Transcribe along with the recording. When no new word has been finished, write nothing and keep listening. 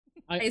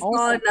I saw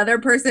also another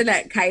person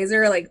at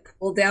Kaiser like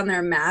pull down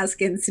their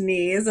mask and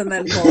sneeze and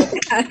then pull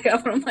it back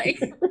up. I'm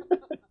like,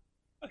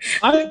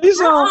 I we're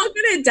saw all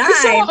gonna I die.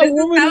 saw a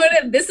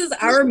woman. This is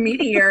our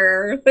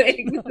meteor.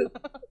 Like,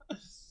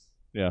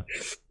 Yeah.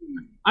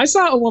 I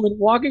saw a woman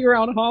walking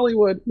around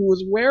Hollywood who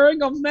was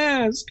wearing a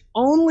mask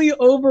only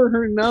over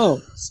her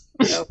nose.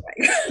 oh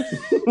my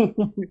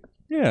God.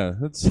 Yeah,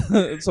 it's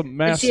a But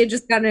mass. she had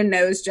just gotten a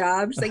nose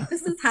job. She's like,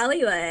 this is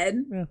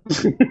Hollywood.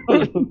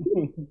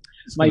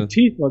 My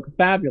teeth look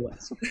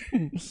fabulous.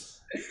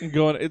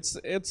 Going,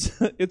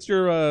 it's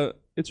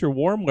your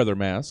warm weather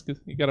mask.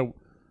 You got to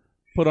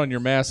put on your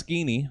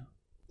maskini.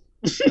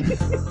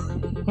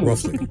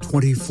 Roughly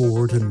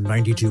 24 to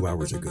 92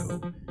 hours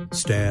ago,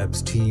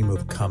 Stab's team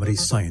of comedy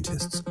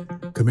scientists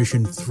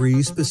commissioned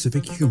 3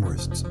 specific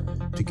humorists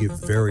to give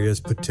various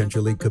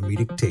potentially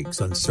comedic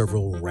takes on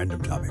several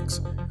random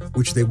topics,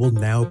 which they will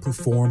now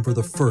perform for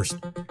the first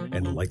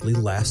and likely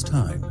last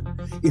time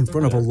in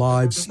front of a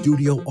live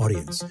studio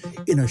audience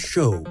in a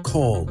show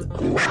called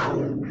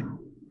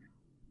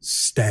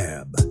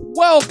Stab.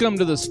 Welcome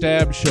to the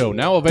Stab Show,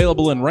 now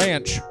available in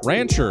Ranch,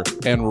 Rancher,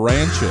 and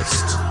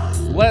Ranchist.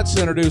 Let's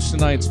introduce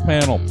tonight's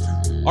panel.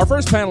 Our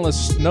first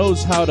panelist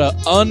knows how to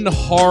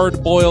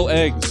unhard boil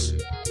eggs.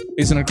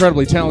 He's an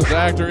incredibly talented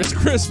actor. It's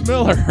Chris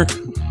Miller.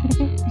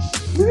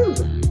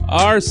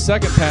 Our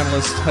second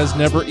panelist has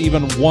never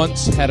even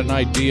once had an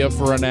idea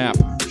for a nap.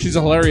 She's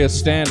a hilarious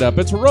stand-up.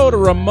 It's Rhoda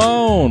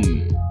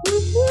Ramone.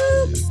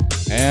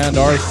 And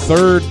our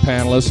third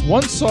panelist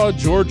once saw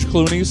George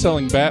Clooney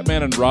selling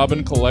Batman and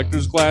Robin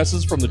collector's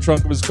glasses from the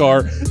trunk of his car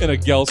in a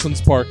Gelson's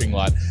parking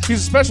lot.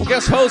 He's a special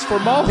guest host for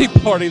Molly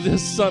Party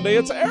this Sunday.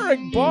 It's Eric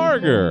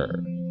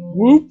Barger.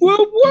 Whoop,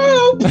 whoop,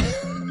 whoop!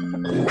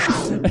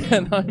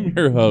 And I'm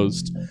your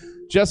host,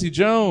 Jesse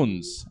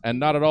Jones. And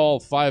not at all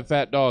 5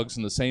 fat dogs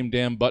in the same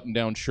damn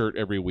button-down shirt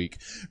every week.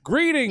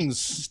 Greetings,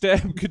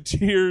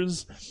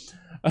 Stabketeers,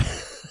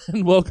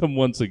 and welcome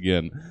once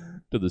again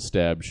to the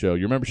Stab Show.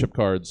 Your membership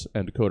cards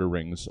and decoder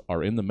rings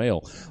are in the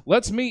mail.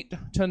 Let's meet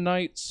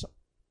tonight's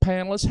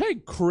panelists. Hey,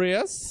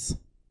 Chris.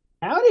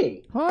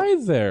 Howdy. Hi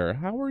there.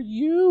 How are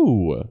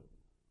you?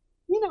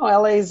 You know,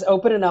 LA's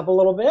opening up a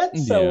little bit,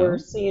 so Yeah. we're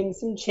seeing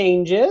some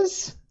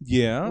changes.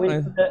 Yeah.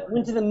 Went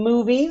to the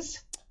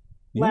movies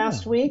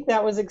last week.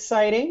 That was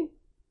exciting.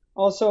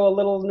 Also a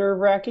little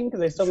nerve-wracking because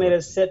they still made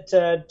us sit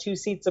 2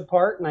 seats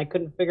apart, and I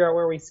couldn't figure out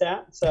where we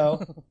sat.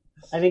 So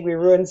I think we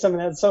ruined some of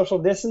that social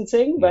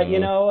distancing. But you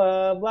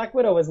know, Black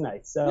Widow was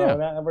nice, so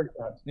that worked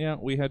out. Yeah,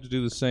 we had to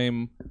do the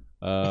same.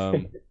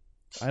 I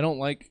don't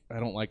like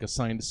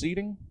assigned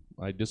seating.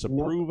 I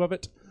disapprove of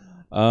it.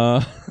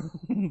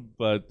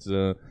 But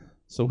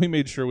so we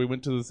made sure we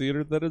went to the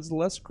theater that is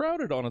less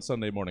crowded on a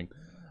Sunday morning.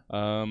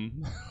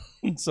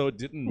 So it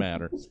didn't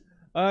matter.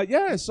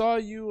 Yeah, I saw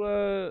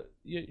you.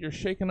 You're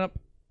shaking up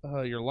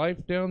your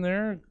life down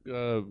there.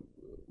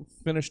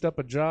 Finished up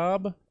a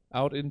job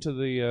out into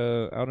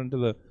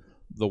the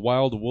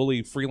wild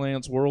woolly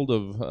freelance world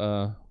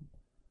of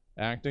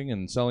acting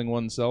and selling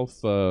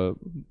oneself a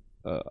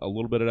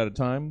little bit at a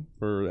time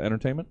for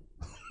entertainment.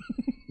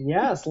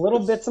 Yes,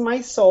 little bits of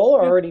my soul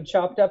are already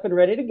chopped up and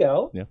ready to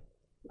go. Yeah.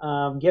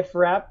 Gift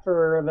wrap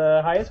for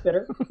the highest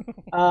bidder.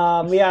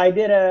 Yeah, I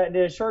did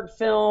a short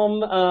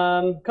film,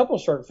 couple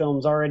short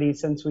films already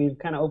since we've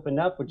kind of opened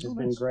up, which has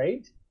been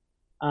great.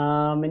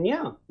 And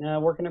yeah,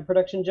 working a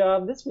production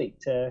job this week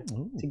to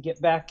get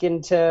back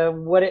into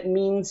what it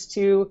means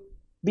to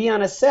be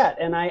on a set.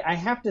 And I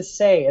have to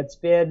say, it's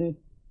been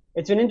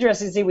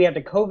interesting to see. We have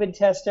to COVID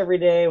test every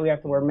day. We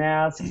have to wear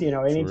masks. You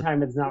know,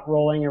 anytime it's not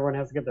rolling, everyone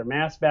has to get their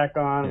mask back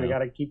on. Yeah. We got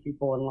to keep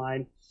people in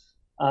line.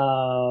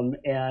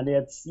 And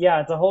it's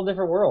a whole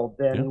different world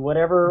than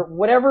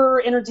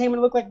whatever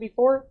entertainment looked like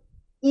before.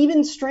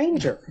 Even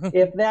stranger,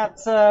 if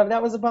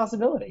that was a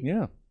possibility.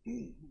 Yeah.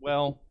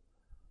 Well,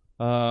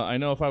 I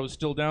know if I was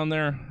still down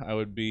there, I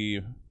would be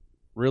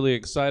really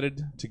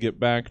excited to get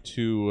back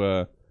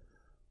to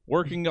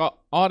working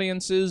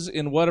audiences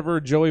in whatever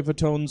Joey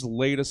Fatone's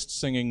latest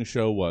singing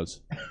show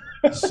was.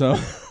 So,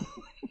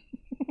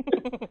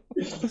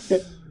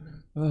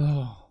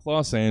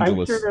 Los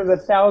Angeles. I'm sure there's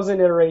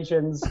 1,000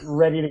 iterations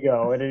ready to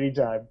go at any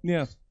time.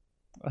 Yeah.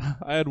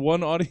 I had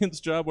one audience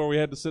job where we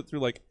had to sit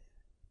through like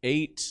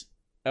 8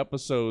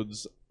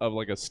 episodes of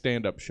like a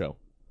stand-up show.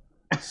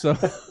 So,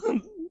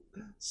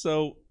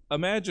 so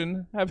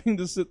imagine having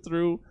to sit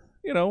through,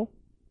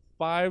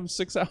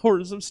 5-6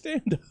 hours of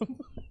stand-up.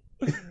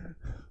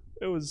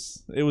 It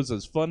was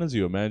as fun as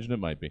you imagine it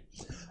might be.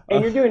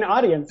 And you're doing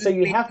audience, so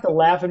you have to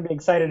laugh and be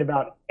excited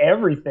about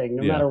everything,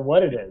 no matter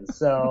what it is.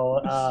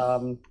 So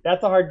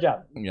that's a hard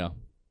job. Yeah.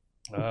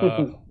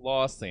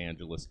 Los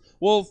Angeles.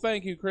 Well,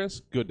 thank you,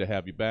 Chris. Good to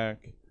have you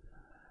back.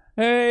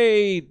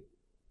 Hey,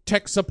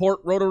 tech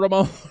support Rhoda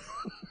Ramone.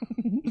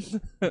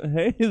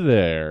 Hey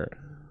there.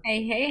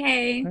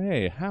 Hey.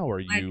 Hey, how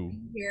are Glad you? to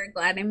be here.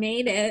 Glad I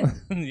made it.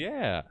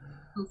 Yeah.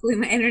 Hopefully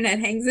my internet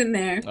hangs in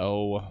there.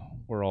 Oh,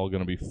 we're all going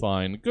to be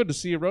fine. Good to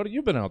see you, Rhoda.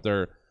 You've been out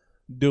there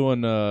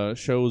doing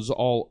shows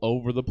all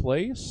over the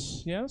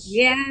place. Yes.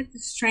 Yeah,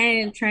 just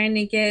trying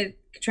to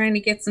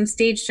get some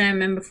stage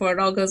time in before it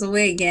all goes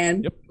away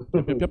again. Yep.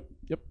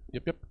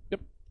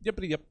 Yep.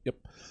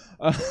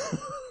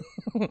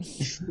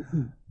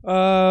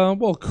 Uh,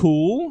 well,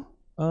 cool.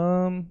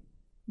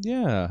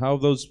 Yeah. How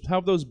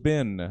have those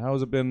been? How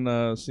has it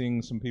been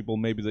seeing some people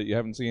maybe that you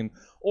haven't seen,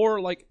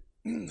 or like,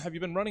 have you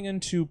been running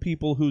into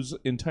people whose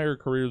entire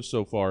careers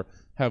so far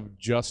have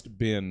just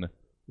been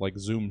like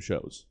Zoom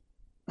shows?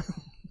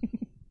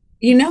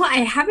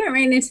 I haven't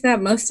ran into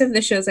that. Most of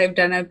the shows I've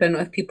done have been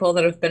with people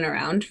that have been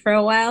around for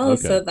a while,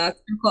 Okay. so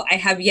that's cool. I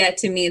have yet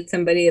to meet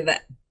somebody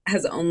that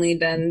has only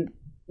done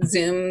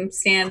Zoom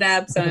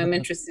stand-up, so I'm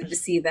interested to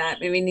see that.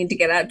 Maybe need to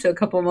get out to a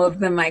couple more of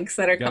the mics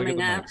that are Gotta get coming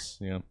the up. mics,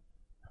 yeah.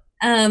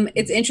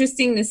 It's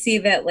interesting to see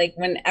that, like,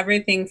 when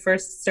everything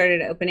first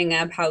started opening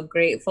up, how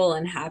grateful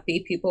and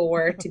happy people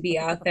were to be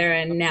out there,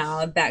 and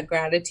now that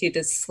gratitude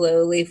is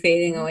slowly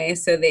fading away,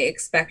 so they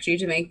expect you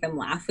to make them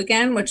laugh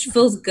again, which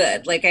feels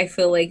good. Like, I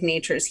feel like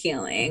nature's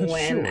healing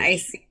when Sure. I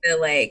see the,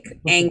 like,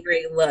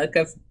 angry look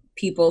of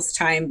people's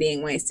time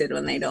being wasted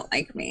when they don't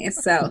like me.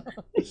 So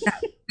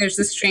there's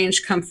a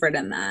strange comfort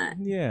in that.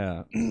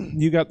 Yeah.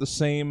 You got the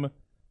same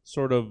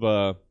sort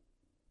of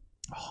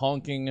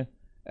honking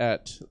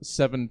at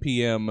 7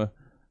 p.m.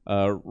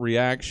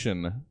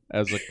 Reaction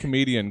as a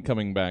comedian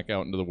coming back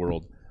out into the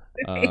world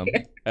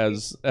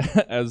as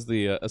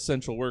the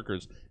essential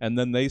workers, and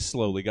then they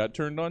slowly got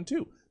turned on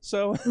too.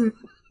 So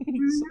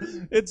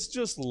it's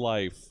just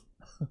life.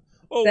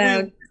 Oh,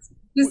 So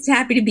just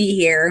happy to be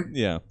here.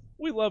 yeah,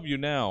 we love you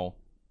now,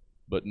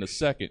 but in a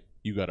second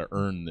you got to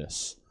earn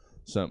this.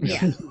 So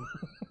Yeah.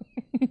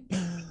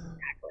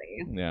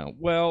 yeah,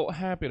 well,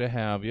 happy to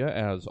have you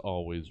as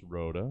always,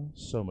 Rhoda.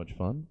 So much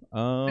fun.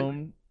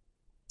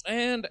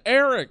 And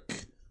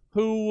Eric,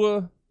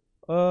 who,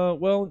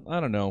 well, I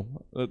don't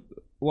know.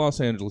 Los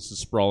Angeles is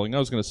sprawling. I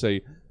was gonna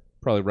say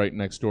probably right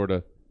next door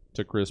to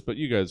Chris, but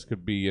you guys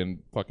could be in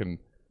fucking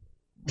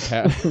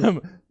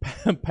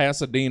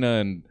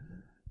Pasadena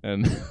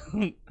and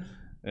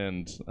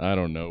and I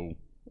don't know,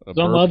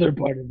 Some other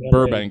part of LA.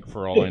 Burbank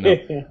for all I know.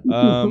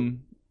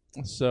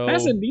 So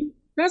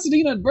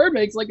Pasadena and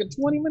Burbank's like a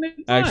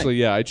 20-minute drive. actually,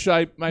 yeah,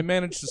 I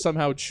managed to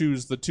somehow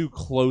choose the two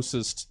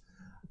closest.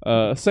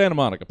 Santa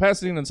Monica,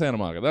 Pasadena, and Santa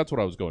Monica. That's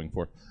what I was going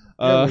for.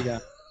 There we go.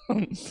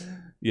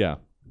 Yeah,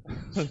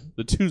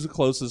 the two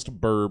closest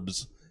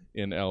burbs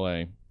in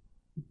LA.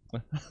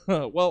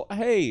 Well,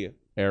 hey,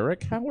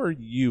 Eric, how are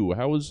you?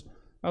 How's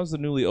the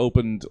newly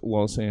opened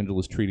Los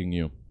Angeles treating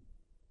you?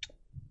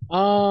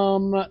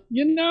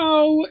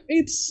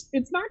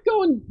 It's not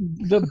going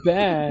the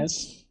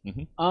best.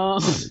 Mhm.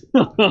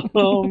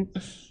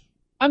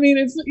 I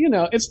mean,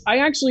 I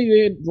actually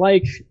did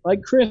like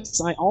Chris.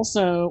 I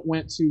also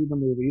went to the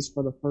movies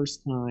for the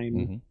first time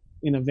Mhm.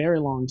 in a very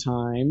long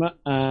time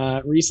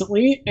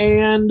recently,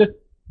 and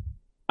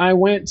I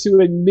went to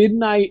a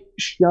midnight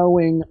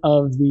showing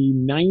of the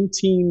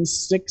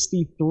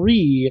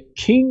 1963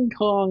 King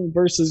Kong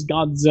versus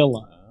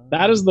Godzilla.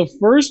 That is the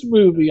first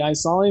movie I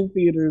saw in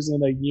theaters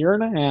in a year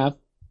and a half.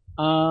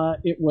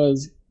 It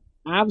was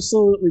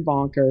absolutely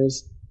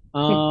bonkers.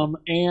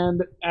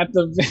 And at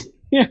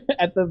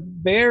the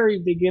very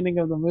beginning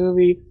of the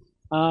movie,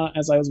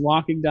 as I was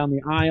walking down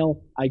the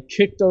aisle, I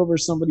kicked over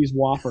somebody's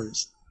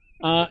Whoppers.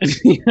 And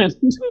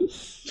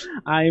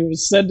I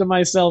said to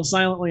myself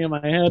silently in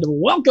my head,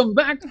 "Welcome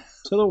back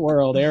to the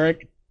world,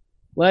 Eric.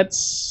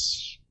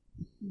 There's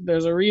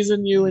a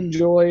reason you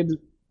enjoyed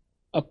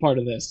a part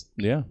of this."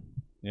 Yeah.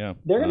 They're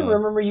going to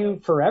remember you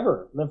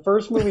forever. The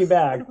first movie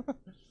back,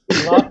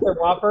 lost their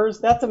Whoppers.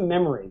 That's a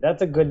memory.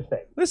 That's a good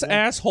thing. This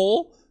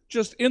asshole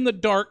just in the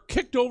dark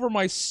kicked over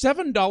my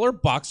 $7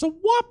 box of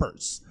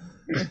Whoppers.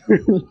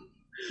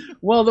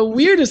 Well, the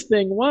weirdest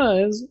thing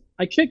was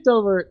I kicked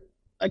over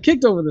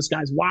this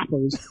guy's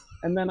Whoppers,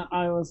 and then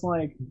I was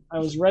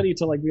ready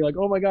to be like,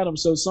 "Oh my God, I'm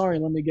so sorry.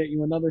 Let me get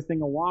you another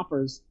thing of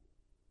Whoppers."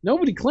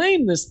 Nobody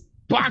claimed this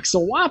box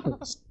of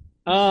Whoppers,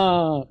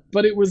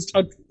 but it was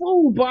a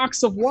full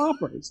box of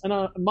Whoppers. And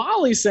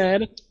Molly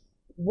said,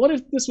 "What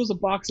if this was a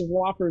box of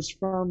Whoppers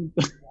from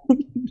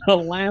the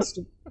last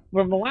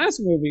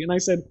movie?" And I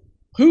said,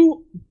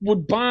 "Who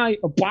would buy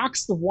a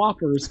box of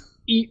Whoppers,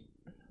 eat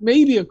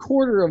maybe a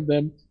quarter of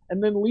them,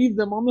 and then leave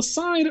them on the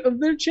side of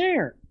their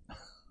chair?"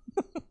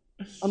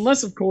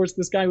 Unless, of course,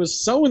 this guy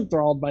was so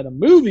enthralled by the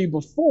movie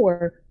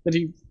before that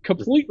he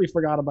completely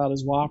forgot about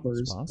his Whoppers.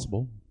 It's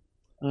possible.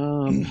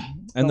 And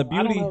And the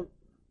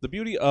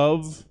beauty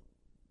of,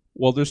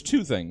 well, there's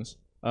two things.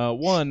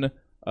 One,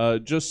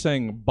 just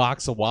saying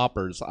box of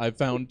Whoppers I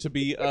found to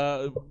be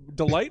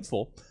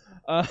delightful.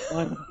 But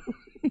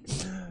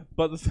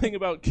the thing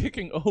about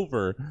kicking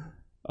over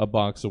a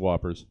box of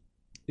Whoppers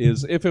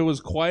is if it was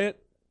quiet,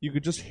 you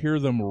could just hear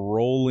them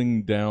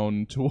rolling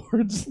down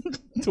towards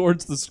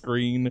the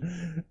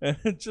screen,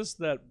 and just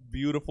that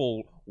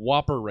beautiful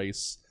Whopper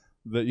race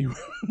that you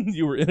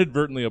were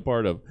inadvertently a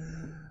part of.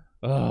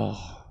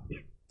 Oh,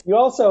 You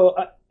also,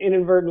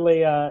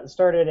 inadvertently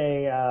started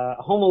a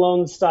Home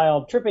Alone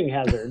style tripping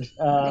hazard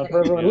for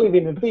everyone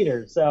leaving the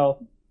theater.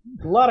 So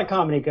a lot of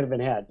comedy could have been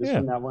had just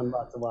from that one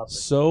box of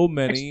Whoppers. So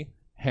many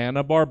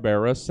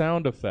Hanna-Barbera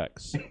sound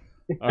effects.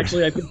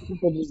 Actually, I think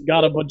people just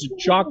got a bunch of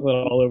chocolate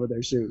all over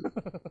their shoes.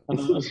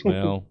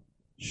 Well,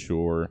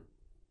 sure.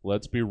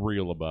 Let's be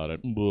real about it.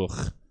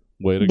 Ugh.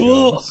 Way to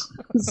go.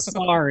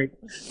 Sorry.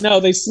 No,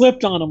 they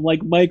slipped on them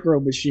like Micro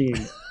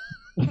Machine.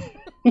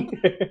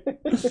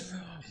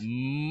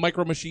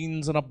 Micro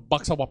Machines and a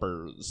box of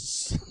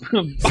Whoppers.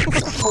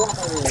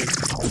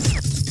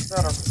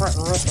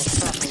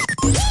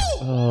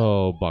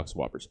 Oh, box of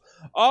Whoppers.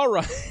 All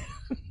right.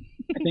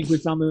 I think we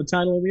found the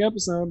title of the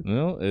episode.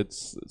 Well,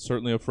 it's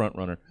certainly a front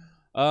runner.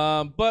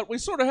 But we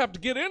sort of have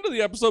to get into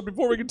the episode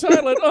before we can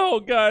title it.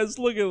 Oh, guys,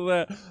 look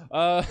at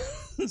that.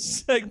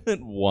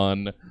 Segment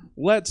 1.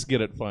 Let's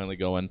get it finally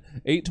going.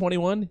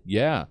 8:21?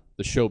 Yeah,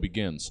 the show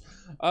begins.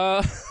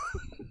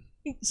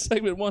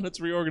 Segment 1, it's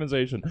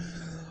reorganization.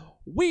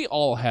 We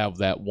all have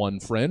that one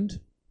friend.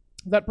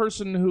 That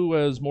person who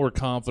has more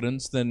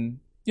confidence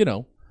than,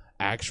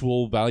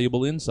 actual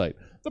valuable insight.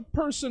 The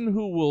person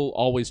who will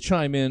always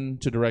chime in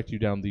to direct you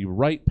down the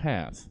right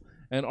path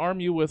and arm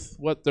you with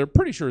what they're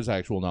pretty sure is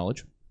actual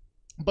knowledge,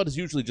 but is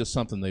usually just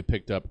something they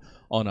picked up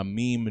on a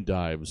meme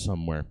dive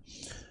somewhere.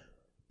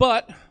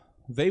 But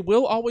they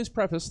will always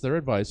preface their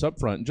advice up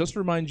front and just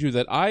remind you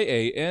that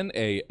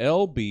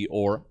IANALB,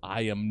 or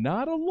I am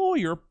not a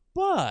lawyer,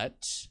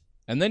 but,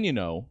 and then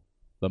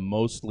the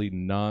mostly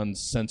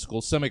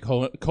nonsensical,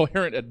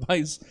 semi-coherent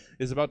advice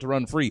is about to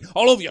run free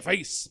all over your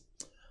face.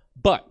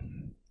 But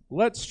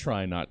let's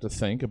try not to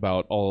think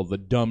about all the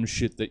dumb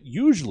shit that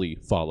usually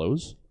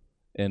follows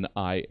an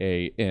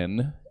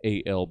IANALB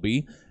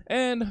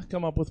and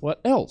come up with what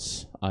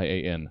else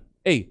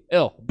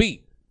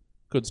IANALB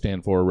could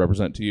stand for or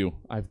represent to you.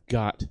 I've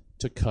got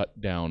to cut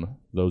down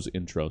those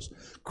intros.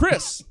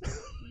 Chris,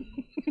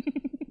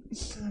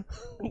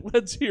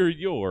 let's hear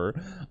your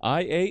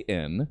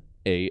IANALB.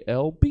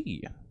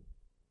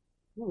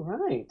 All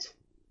right.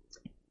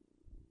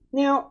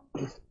 Now,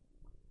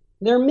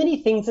 there are many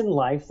things in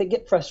life that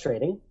get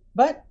frustrating,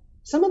 but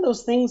some of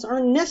those things are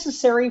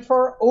necessary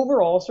for our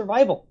overall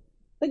survival.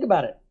 Think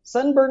about it.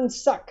 Sunburns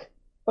suck,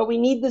 but we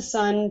need the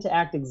sun to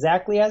act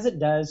exactly as it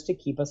does to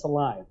keep us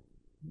alive.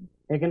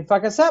 It can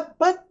fuck us up,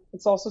 but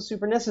it's also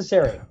super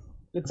necessary.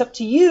 It's up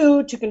to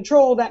you to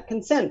control that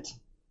consent.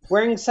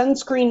 Wearing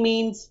sunscreen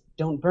means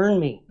don't burn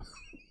me.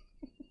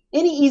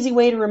 Any easy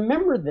way to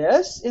remember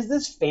this is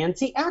this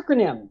fancy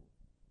acronym.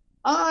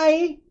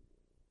 IANALB,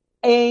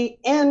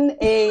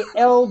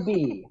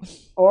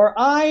 or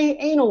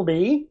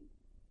IANALB.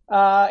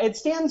 It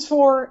stands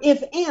for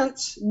If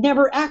Ants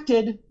Never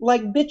Acted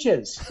Like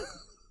Bitches.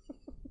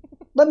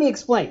 Let me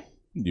explain.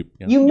 You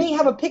may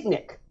have a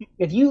picnic.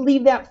 If you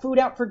leave that food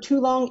out for too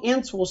long,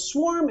 ants will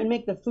swarm and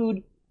make the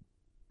food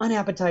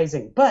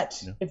unappetizing. But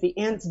if the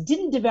ants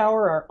didn't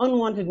devour our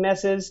unwanted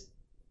messes,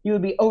 you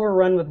would be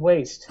overrun with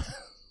waste.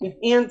 If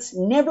ants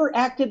never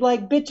acted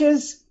like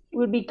bitches, we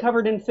would be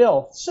covered in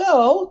filth.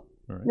 So,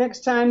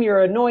 next time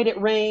you're annoyed at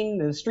rain,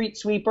 the street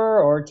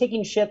sweeper, or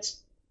taking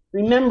shits,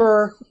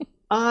 remember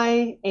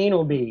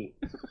IANALB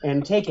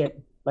and take it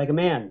like a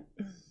man.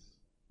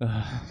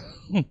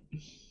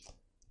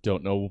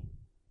 Don't know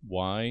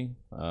why.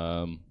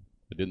 I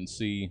didn't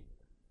see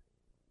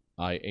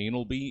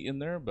IANALB in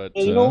there, but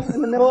anal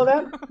in the middle of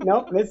that?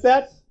 Nope, missed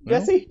that.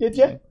 Jesse, did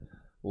you?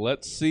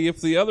 Let's see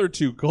if the other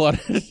two caught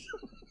it.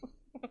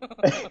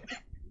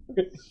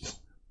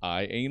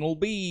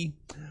 IANALB.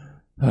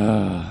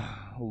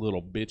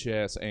 Little bitch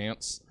ass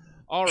ants.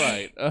 All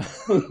right.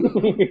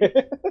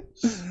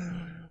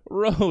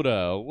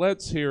 Rhoda,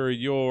 let's hear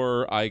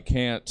your I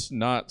can't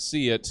not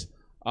see it.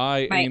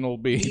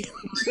 IANALB.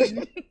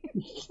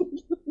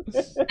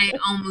 I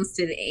almost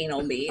did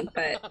anal B,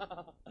 but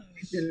I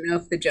didn't know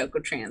if the joke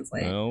would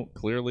translate. Well,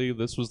 clearly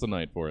this was the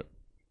night for it.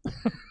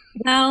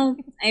 No,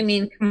 I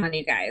mean, come on,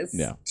 you guys.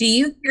 Yeah. Do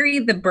you carry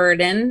the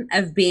burden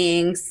of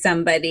being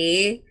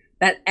somebody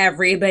that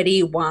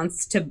everybody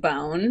wants to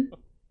bone?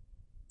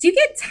 Do you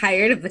get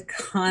tired of the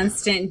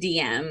constant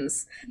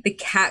DMs, the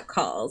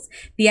catcalls,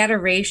 the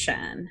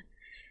adoration?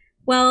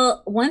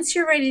 Well, once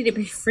you're ready to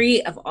be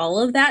free of all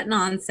of that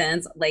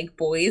nonsense, like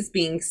boys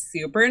being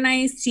super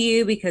nice to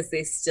you because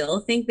they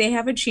still think they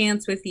have a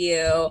chance with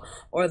you,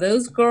 or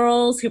those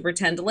girls who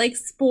pretend to like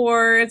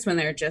sports when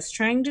they're just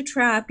trying to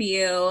trap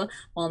you,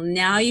 well,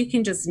 now you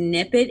can just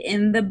nip it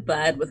in the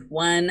bud with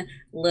one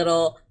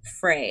little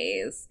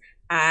phrase.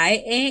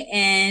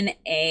 IANALB,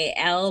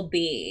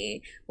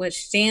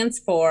 which stands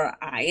for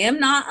I am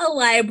not a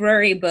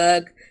library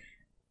book.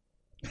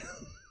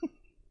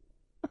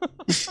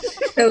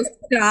 So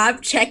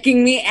stop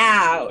checking me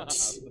out.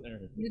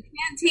 You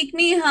can't take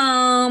me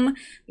home.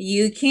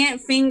 You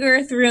can't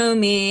finger through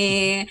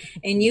me.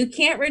 And you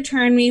can't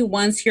return me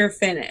once you're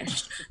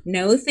finished.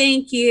 No,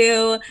 thank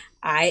you.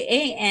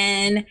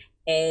 IANALB.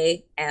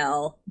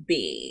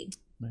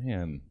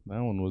 Man,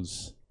 that one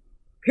was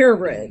Pure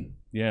rude.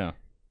 Yeah.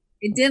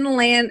 It didn't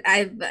land.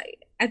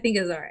 I I think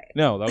it was all right.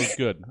 No, that was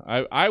good.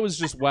 I was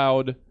just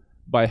wowed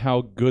by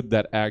how good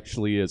that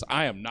actually is.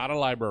 I am not a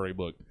library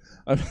book.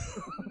 That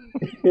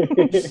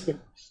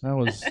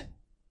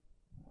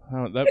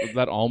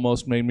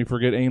almost made me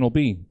forget Anal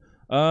B.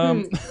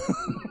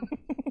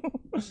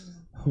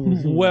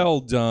 Well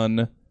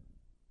done.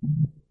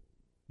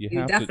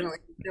 You definitely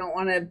don't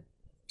want to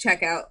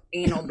check out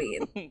Anal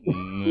Bead.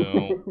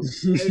 No.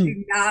 I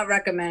do not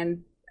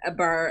recommend a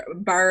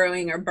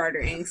borrowing or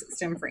bartering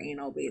system for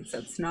anal beads.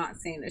 That's not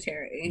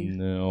sanitary.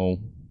 No.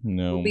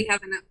 We'll be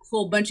having a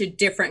whole bunch of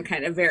different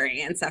kind of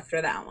variants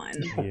after that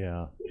one.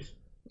 Yeah.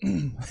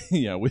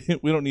 Yeah, we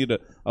don't need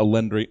a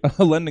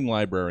lending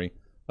library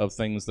of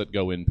things that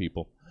go in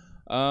people.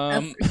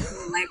 A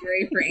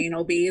library for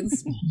anal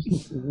beads.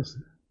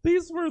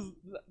 These were...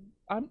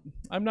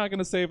 I'm not going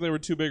to say if they were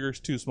too big or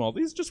too small.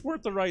 These just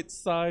weren't the right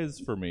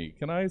size for me.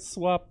 Can I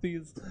swap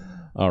these?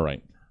 All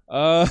right.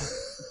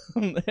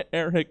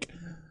 Eric,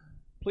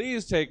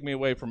 please take me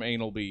away from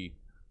Anal B.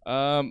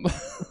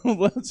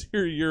 Let's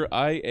hear your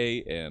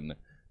IANALB.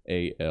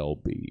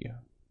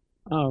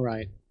 All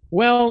right.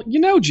 Well,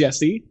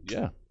 Jesse.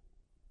 Yeah.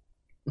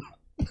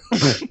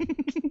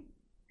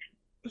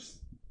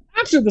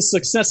 After the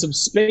success of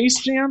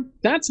Space Jam,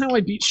 that's how I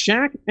beat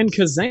Shaq and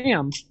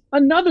Kazam.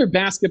 Another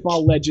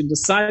basketball legend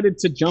decided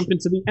to jump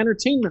into the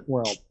entertainment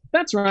world.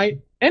 That's right,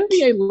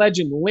 NBA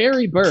legend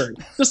Larry Bird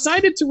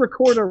decided to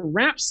record a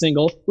rap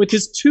single with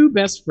his two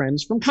best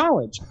friends from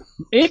college,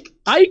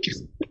 Ike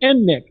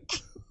and Nick.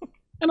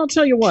 And I'll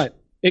tell you what,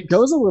 it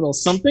goes a little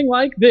something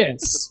like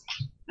this.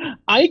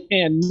 Ike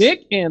and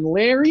Nick and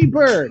Larry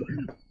Bird.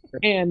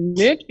 And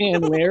Nick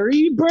and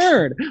Larry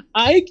Bird.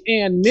 Ike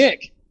and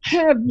Nick.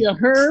 Have you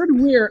heard?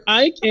 We're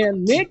Ike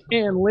and Nick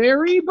and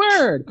Larry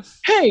Bird.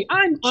 Hey,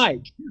 I'm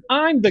Ike.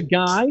 I'm the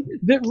guy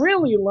that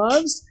really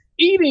loves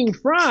eating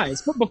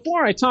fries. But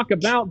before I talk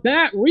about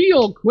that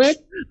real quick,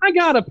 I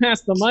gotta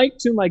pass the mic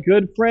to my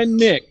good friend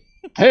Nick.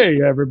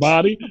 Hey,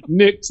 everybody.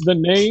 Nick's the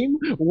name.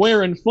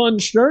 Wearing fun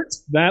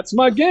shirts, that's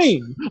my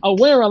game. I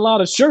wear a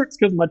lot of shirts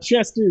because my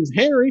chest is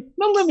hairy.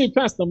 Now let me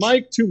pass the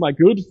mic to my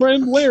good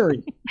friend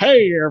Larry.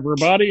 Hey,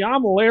 everybody.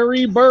 I'm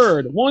Larry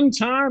Bird. One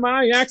time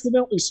I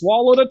accidentally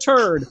swallowed a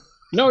turd.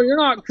 No, you're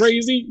not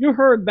crazy. You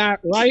heard that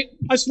right.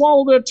 I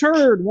swallowed a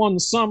turd one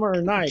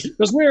summer night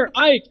because we're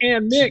Ike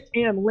and Nick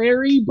and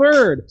Larry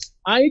Bird.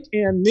 Ike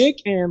and Nick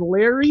and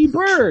Larry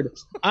Bird.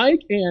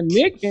 Ike and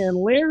Nick and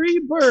Larry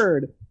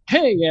Bird.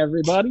 Hey,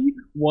 everybody,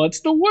 what's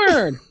the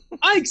word?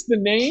 Ike's the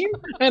name,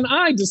 and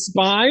I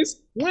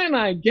despise when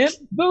I get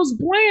those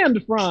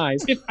bland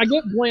fries. If I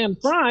get bland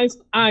fries,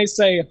 I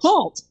say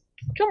halt.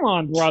 Come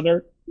on,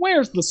 brother,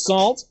 where's the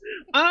salt?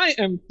 I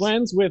am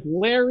friends with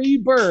Larry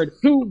Bird,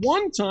 who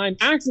one time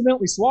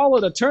accidentally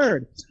swallowed a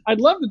turd. I'd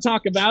love to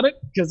talk about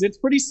it, because it's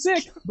pretty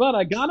sick, but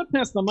I gotta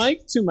pass the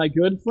mic to my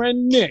good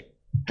friend Nick.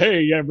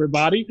 Hey,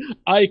 everybody.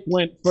 Ike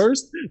went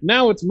first.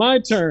 Now it's my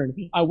turn.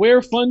 I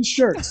wear fun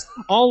shirts.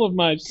 All of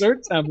my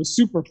shirts have a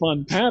super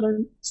fun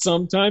pattern.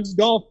 Sometimes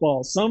golf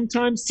ball,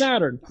 sometimes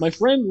Saturn. My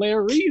friend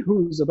Larry,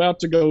 who's about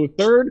to go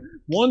third,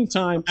 one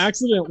time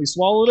accidentally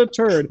swallowed a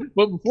turd.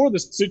 But before the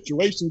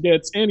situation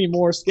gets any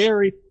more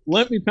scary,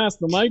 let me pass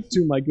the mic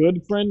to my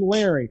good friend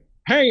Larry.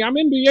 Hey, I'm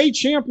NBA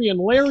champion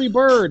Larry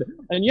Bird.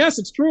 And yes,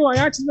 it's true, I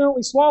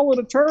accidentally swallowed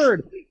a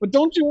turd. But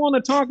don't you want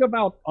to talk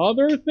about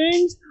other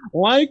things?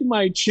 Like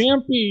my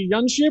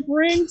championship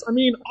rings? I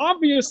mean,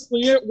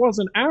 obviously it was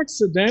an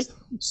accident.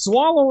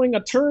 Swallowing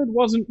a turd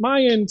wasn't my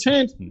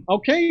intent.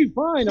 Okay,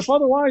 fine. If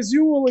otherwise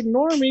you will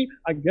ignore me,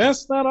 I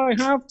guess that I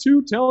have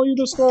to tell you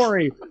the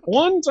story.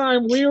 One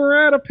time we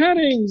were at a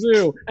petting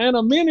zoo, and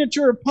a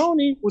miniature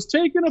pony was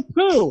taking a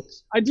poo.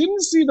 I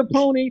didn't see the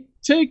pony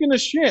taking a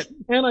shit,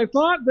 and I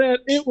thought that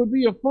it would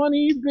be a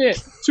funny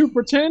bit to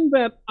pretend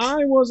that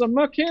I was a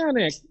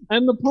mechanic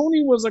and the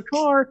pony was a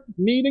car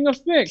needing a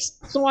fix.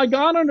 So I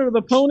got under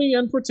the pony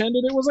and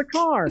pretended it was a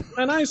car,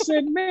 and I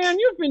said, man,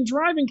 you've been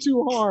driving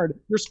too hard.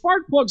 Your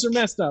spark plugs are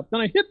messed up.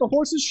 Then I hit the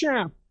horse's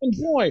shaft, and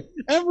boy,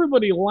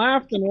 everybody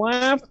laughed and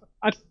laughed.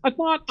 I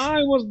thought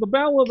I was the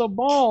belle of the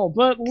ball,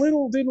 but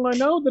little didn't I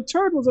know the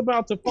turd was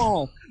about to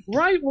fall.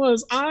 Right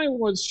as I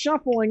was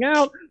shuffling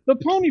out, the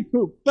pony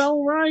poop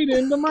fell right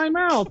into my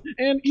mouth.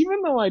 And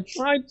even though I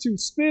tried to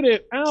spit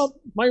it out,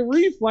 my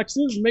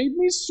reflexes made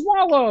me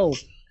swallow.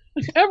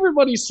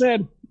 Everybody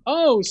said,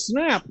 oh,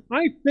 snap,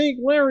 I think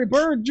Larry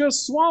Bird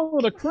just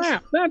swallowed a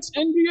crap. That's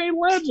NBA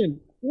legend.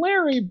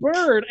 Larry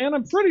Bird, and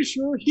I'm pretty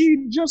sure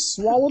he just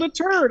swallowed a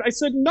turd. I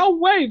said, no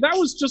way, that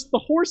was just the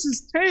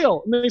horse's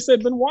tail. And they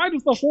said, then why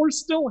does the horse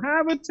still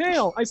have a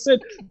tail? I said,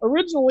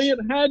 originally it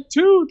had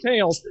two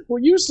tails.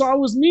 What you saw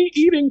was me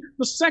eating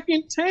the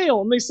second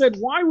tail. And they said,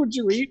 why would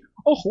you eat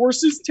a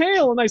horse's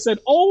tail? And I said,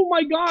 oh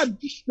my God,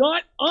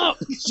 shut up,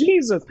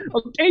 Jesus.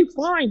 Okay,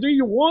 fine, do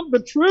you want the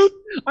truth?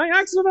 I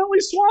accidentally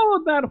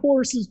swallowed that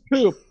horse's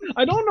poop.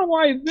 I don't know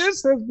why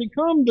this has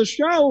become the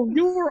show.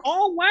 You were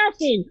all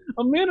laughing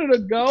a minute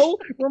ago.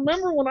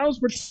 Remember when I was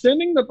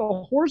pretending that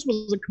the horse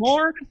was a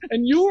car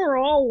and you were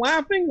all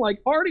laughing like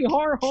hardy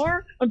har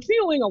har? I'm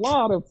feeling a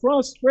lot of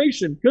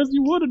frustration because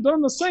you would have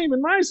done the same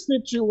in my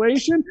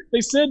situation.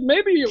 They said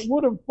maybe it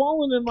would have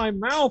fallen in my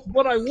mouth,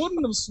 but I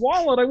wouldn't have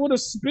swallowed. I would have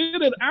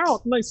spit it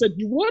out. And I said,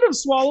 you would have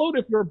swallowed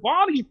if your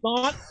body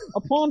thought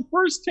upon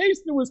first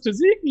taste it was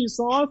tzatziki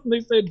sauce. And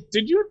they said,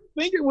 did you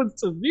think it was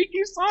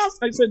tzatziki sauce?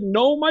 I said,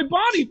 no, my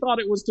body thought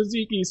it was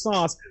tzatziki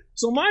sauce.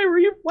 So my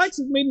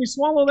reflexes made me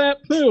swallow that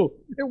poo.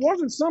 It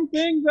wasn't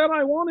something that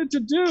I wanted to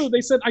do.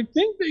 They said, I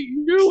think that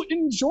you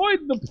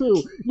enjoyed the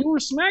poo. You were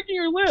smacking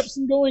your lips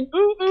and going,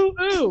 ooh, ooh,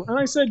 ooh. And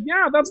I said,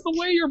 yeah, that's the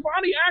way your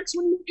body acts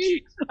when you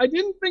eat. I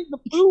didn't think the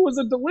poo was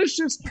a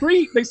delicious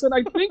treat. They said,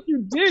 I think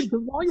you did,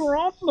 because while you were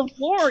on the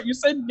floor, you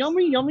said,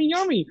 yummy, yummy,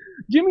 yummy.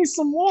 Give me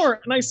some more.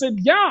 And I said,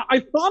 yeah, I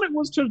thought it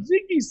was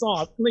tzatziki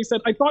sauce. And they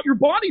said, I thought your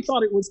body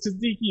thought it was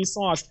tzatziki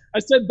sauce. I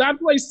said, that's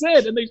what I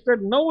said. And they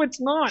said, no, it's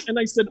not. And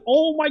I said,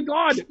 oh my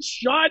God,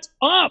 shut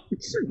up.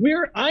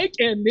 We're Ike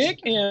and Nick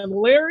and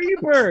Larry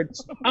Bird.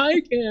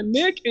 Ike and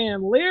Nick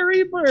and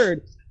Larry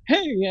Bird.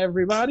 Hey,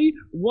 everybody,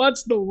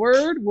 what's the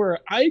word? We're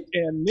Ike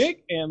and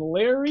Nick and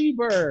Larry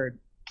Bird.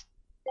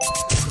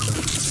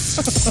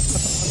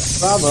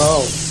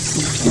 Bravo.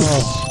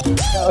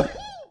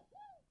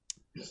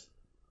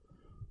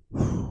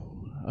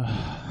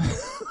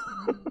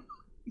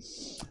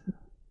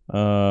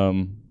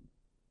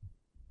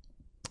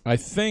 I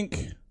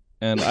think,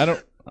 and I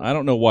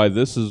don't know why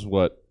this is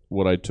what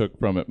I took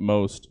from it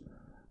most,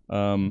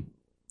 but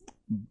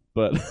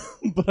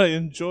but I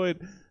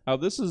enjoyed how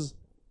this is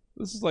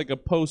like a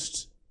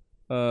post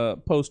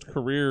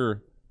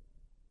career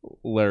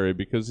Larry,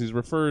 because he's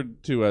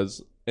referred to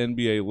as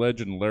NBA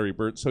legend Larry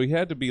Bird, so he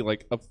had to be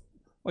like a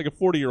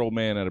 40-year-old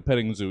man at a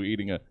petting zoo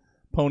eating a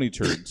pony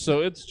turd.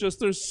 So it's just,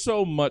 there's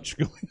so much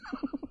going on.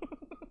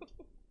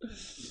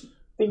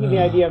 Thinking the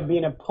idea of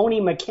being a pony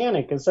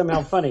mechanic is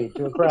somehow funny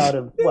to a crowd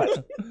of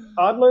what?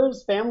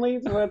 Toddlers,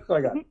 families? What's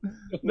going on?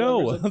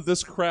 No,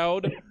 this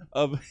crowd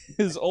of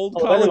his old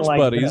college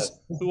buddies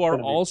who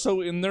are also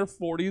in their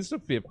 40s to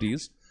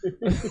 50s.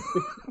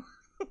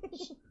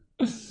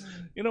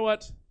 You know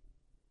what?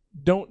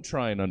 Don't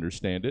try and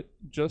understand it.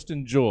 Just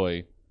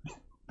enjoy.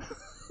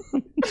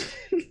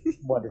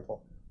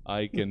 Wonderful.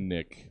 Ike and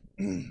Nick.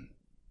 And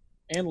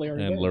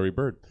Larry. Larry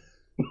Bird.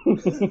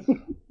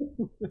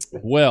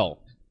 Well,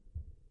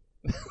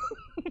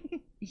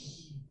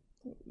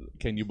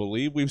 can you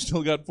believe we've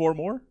still got 4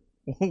 more?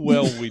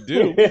 Well, we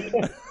do.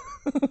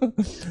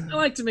 I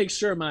like to make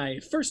sure my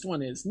first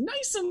one is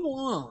nice and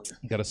long.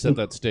 You got to set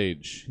that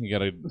stage.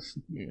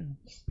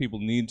 People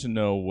need to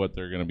know what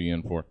they're going to be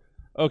in for.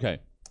 Okay.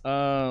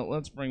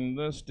 Let's bring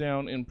this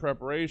down in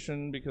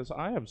preparation because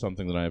I have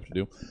something that I have to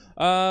do.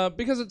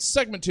 Because it's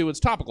segment 2, it's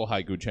Topical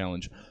Haiku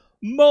Challenge.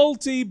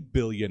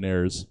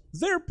 Multi-billionaires.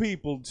 They're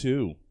people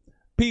too.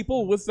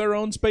 People with their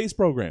own space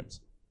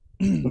programs.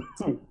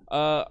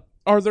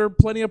 Are there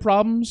plenty of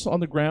problems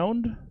on the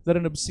ground that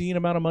an obscene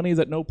amount of money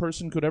that no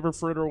person could ever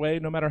fritter away,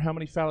 no matter how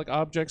many phallic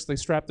objects they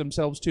strap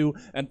themselves to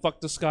and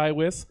fuck the sky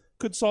with,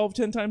 could solve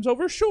 10 times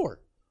over? Sure.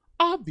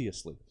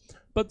 Obviously.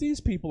 But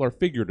these people are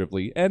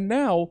figuratively, and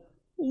now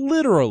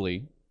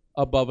literally,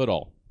 above it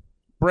all.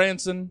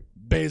 Branson,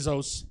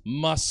 Bezos,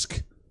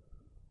 Musk.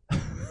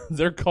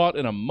 They're caught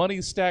in a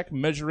money stack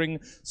measuring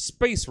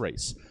space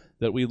race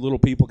that we little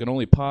people can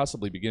only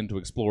possibly begin to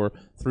explore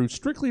through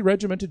strictly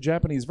regimented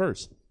Japanese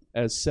verse,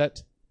 as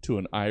set to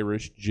an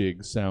Irish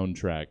jig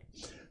soundtrack.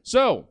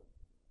 So,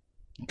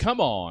 come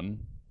on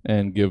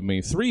and give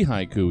me 3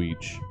 haiku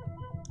each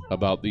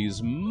about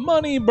these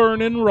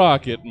money-burning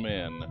rocket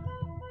men.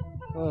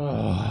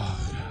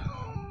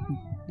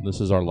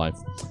 This is our life.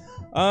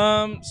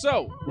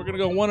 So, we're going to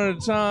go one at a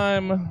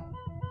time,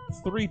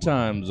 3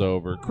 times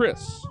over.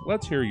 Chris,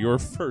 let's hear your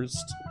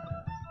first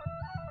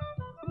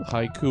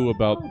haiku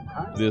about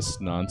this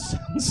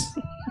nonsense.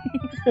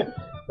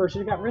 First,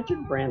 we got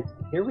Richard Branson.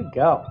 Here we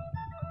go.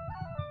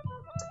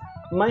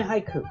 My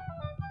haiku.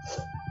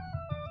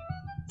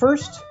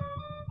 First,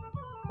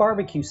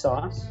 barbecue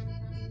sauce.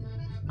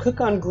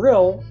 Cook on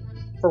grill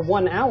for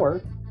 1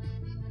 hour.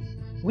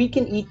 We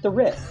can eat the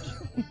rest.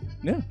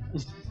 Yeah.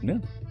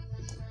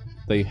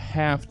 They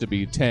have to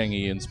be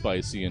tangy and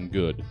spicy and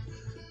good.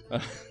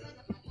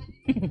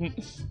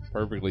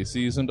 Perfectly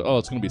seasoned. Oh,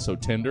 it's going to be so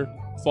tender.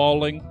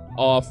 Falling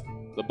off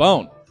the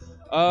bone.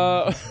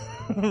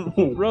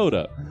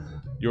 Rhoda,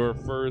 your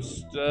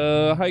first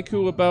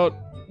haiku about,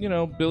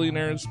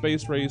 billionaires,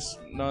 space race,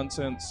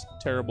 nonsense,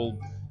 terrible.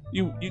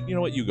 You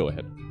know what? You go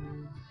ahead.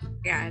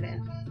 Got it.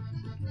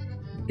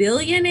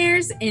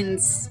 Billionaires in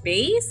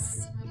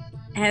space?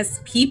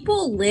 As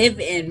people live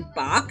in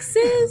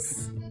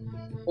boxes?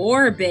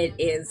 Orbit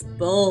is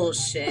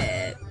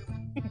bullshit.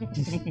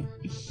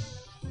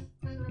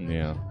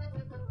 Yeah.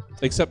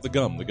 Except the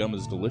gum. The gum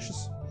is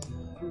delicious.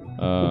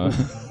 That's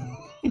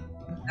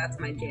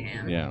my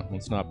jam. Yeah,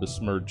 let's not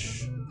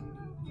besmirch.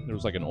 There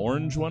was like an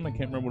orange one. I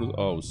can't remember what it was.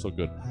 Oh, it was so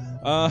good.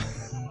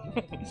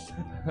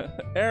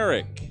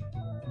 Eric,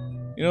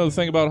 you know the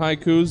thing about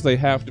haikus? They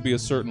have to be a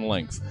certain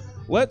length.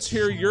 Let's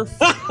hear your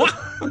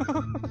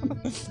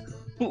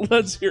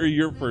Let's hear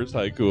your first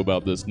haiku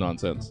about this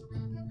nonsense.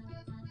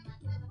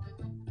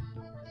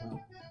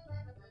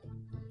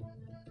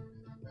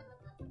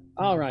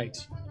 All right.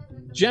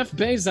 Jeff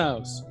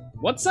Bezos,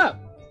 what's up?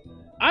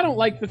 I don't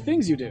like the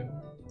things you do.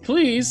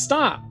 Please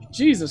stop.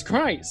 Jesus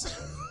Christ.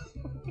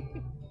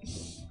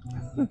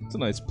 It's a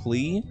nice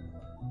plea.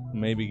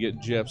 Maybe get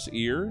Jeff's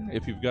ear.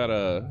 If you've got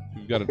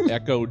an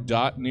Echo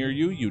Dot near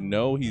you, you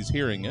know he's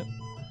hearing it.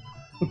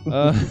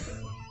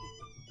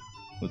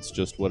 That's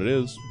just what it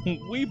is.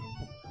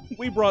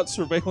 We brought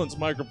surveillance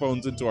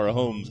microphones into our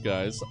homes,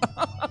 guys.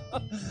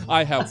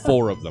 I have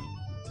 4 of them.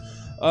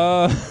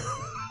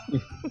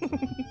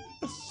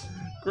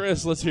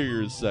 Chris, let's hear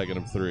your second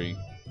of 3.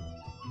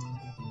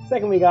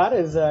 Second we got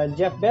is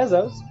Jeff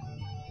Bezos.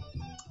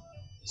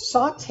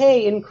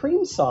 Saute in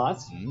cream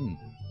sauce.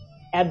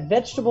 Add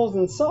vegetables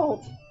and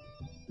salt.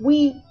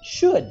 We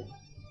should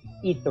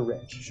eat the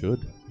rich.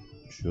 Should.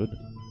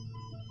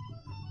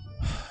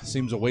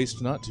 Seems a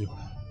waste not to.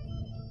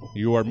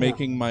 You are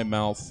making my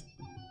mouth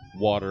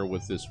water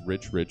with this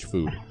rich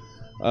food.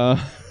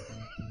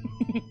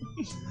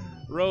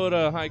 Wrote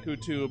a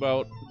haiku too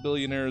about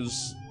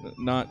billionaires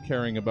not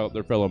caring about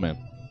their fellow man.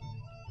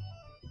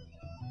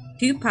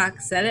 Tupac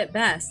said it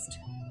best.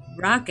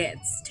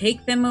 Rockets,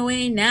 take them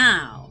away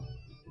now.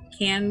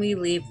 Can we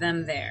leave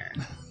them there?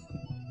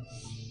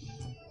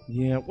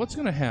 Yeah, what's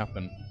gonna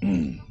happen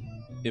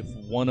if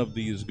one of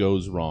these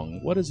goes wrong?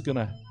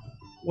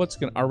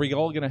 Are we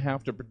all gonna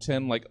have to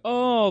pretend like,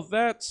 oh,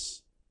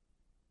 that's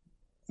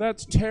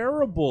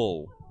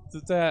terrible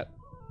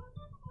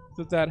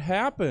that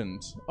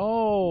happened.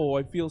 Oh,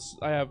 I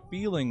have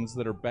feelings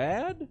that are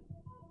bad.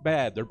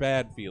 They're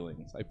bad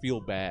feelings. I feel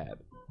bad.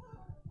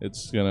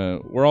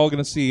 We're all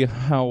gonna see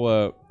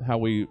how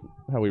we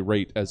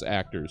rate as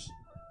actors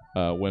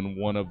when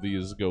one of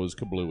these goes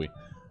kablooey.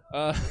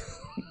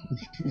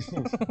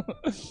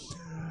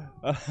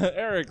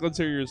 Eric, let's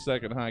hear your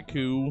second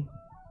haiku.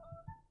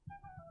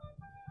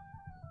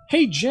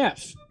 Hey,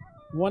 Jeff,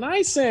 when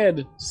I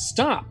said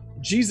stop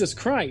Jesus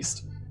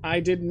Christ, I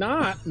did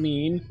not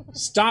mean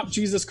stop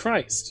Jesus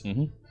Christ.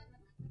 Mm-hmm.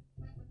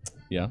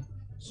 Yeah.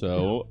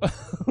 So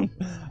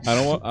I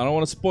don't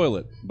want to spoil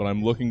it, but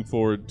I'm looking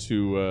forward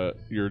to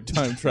your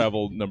time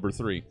travel number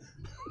 3.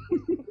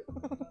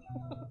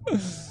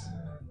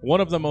 One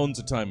of them owns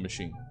a time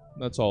machine.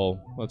 That's all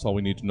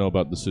we need to know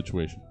about the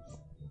situation.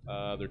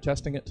 They're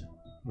testing it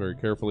very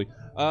carefully.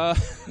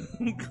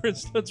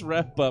 Chris, let's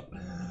wrap up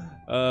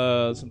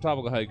some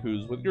topical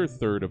haikus with your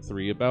third of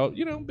 3 about,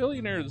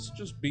 billionaires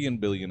just being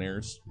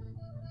billionaires.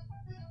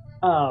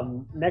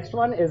 Next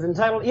one is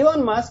entitled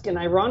Elon Musk, and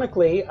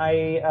ironically,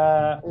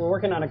 we're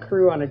working on a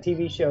crew on a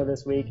TV show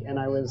this week, and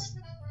I was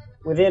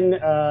within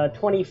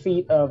 20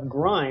 feet of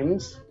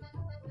Grimes.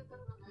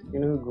 You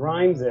know who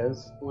Grimes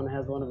is? The one that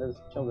has one of his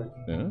children.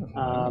 Yeah.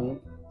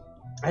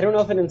 I don't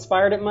know if it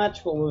inspired it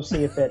much, but we'll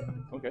see if it,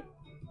 okay,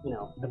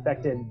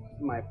 affected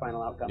my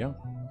final outcome. Yeah.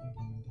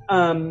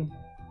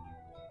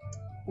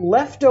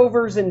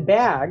 Leftovers in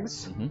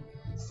bags. Mm-hmm.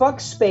 Fuck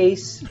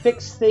space.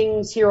 Fix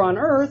things here on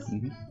Earth.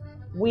 Mm-hmm.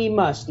 We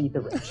must eat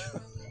the rich.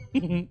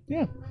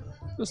 Yeah.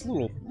 Just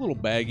little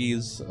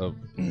baggies of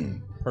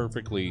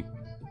perfectly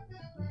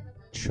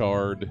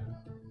charred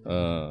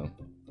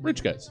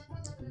rich guys.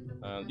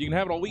 You can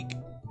have it all week.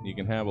 You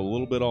can have a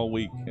little bit all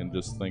week and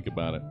just think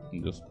about it.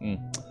 And just,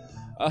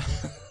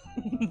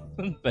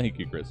 Thank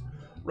you, Chris.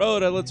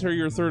 Rhoda, let's hear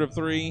your third of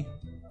 3.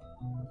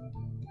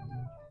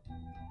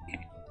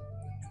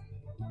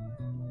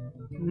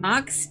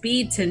 Mach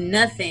speed to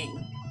nothing.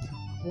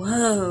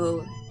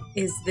 Whoa.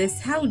 Is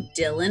this how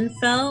Dylan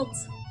felt?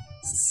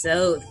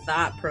 So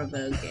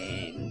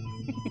thought-provoking.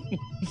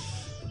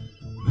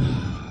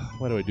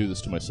 Why do I do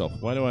this to myself?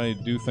 Why do I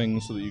do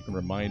things so that you can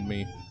remind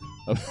me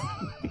of...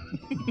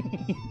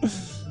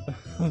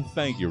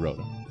 Thank you,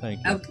 Rhoda.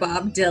 Thank you. Of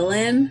Bob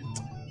Dylan?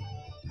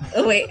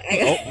 Oh, wait.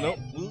 No.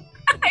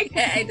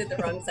 I did the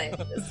wrong side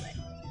of this thing.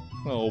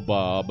 Oh,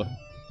 Bob.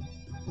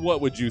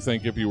 What would you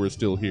think if you were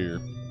still here?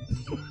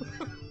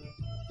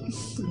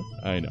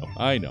 I know.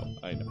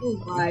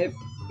 Alive.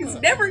 He's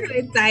never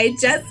gonna die,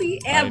 Jesse,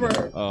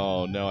 ever.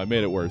 Oh, no, I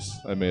made it worse.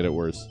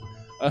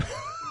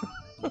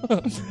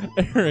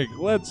 Eric,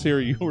 let's hear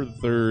your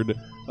third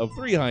of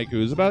 3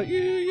 haikus about,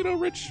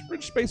 rich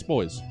space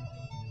boys.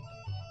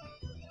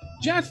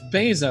 Jeff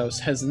Bezos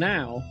has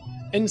now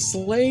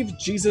enslaved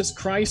Jesus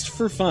Christ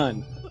for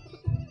fun.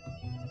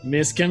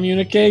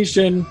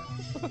 Miscommunication.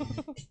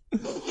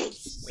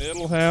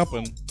 It'll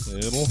happen.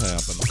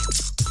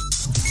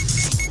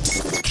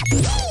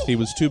 He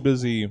was too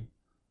busy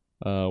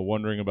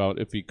wondering about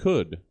if he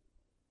could.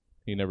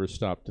 He never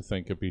stopped to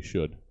think if he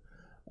should.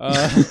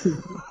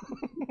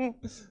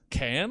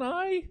 Can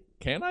I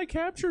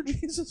capture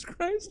Jesus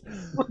Christ?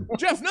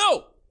 Jeff,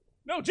 no!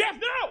 No, Jeff,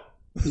 no!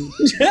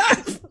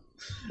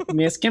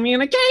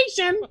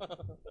 Miscommunication.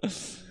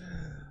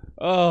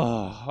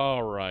 Oh,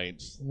 all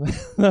right.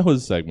 That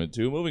was segment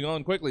 2. Moving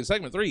on quickly.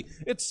 Segment 3,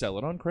 it's Sell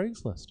It on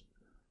Craigslist.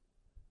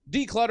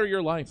 Declutter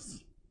your life.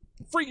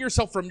 Free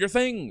yourself from your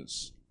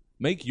things.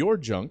 Make your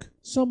junk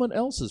someone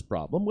else's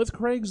problem with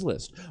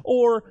Craigslist.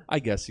 Or, I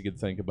guess you could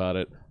think about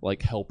it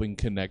like helping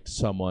connect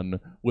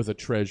someone with a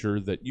treasure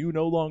that you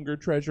no longer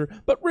treasure,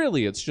 but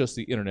really it's just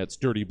the internet's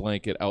dirty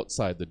blanket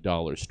outside the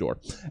dollar store.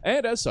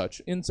 And as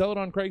such, in Sell It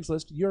on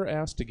Craigslist, you're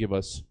asked to give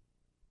us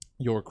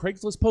your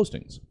Craigslist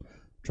postings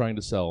trying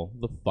to sell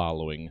the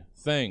following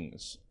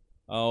things.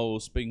 Oh,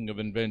 speaking of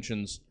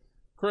inventions,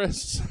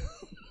 Chris,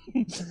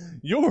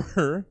 your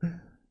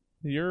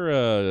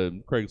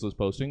Craigslist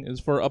posting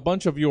is for a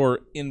bunch of your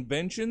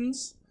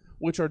inventions,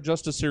 which are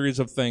just a series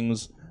of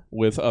things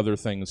with other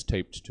things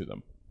taped to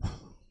them.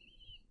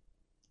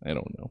 I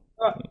don't know.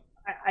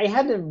 I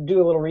had to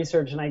do a little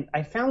research, and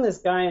I found this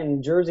guy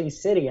in Jersey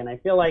City, and I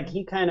feel like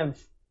he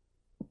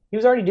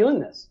was already doing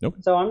this. Nope.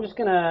 So I'm just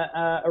going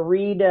to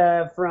read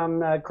from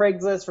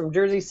Craigslist from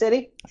Jersey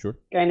City. Sure.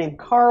 A guy named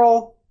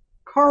Carl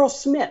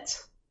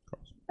Smith.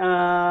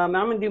 I'm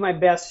going to do my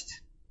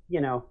best,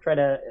 try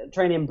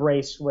and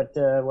embrace what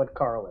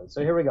Carl is.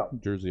 So here we go.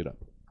 Jersey it up.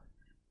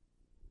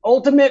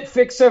 Ultimate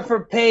fixer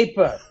for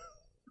paper.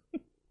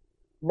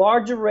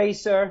 Large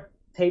eraser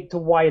taped to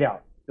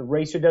whiteout. The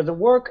eraser doesn't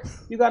work,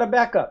 you got a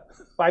backup.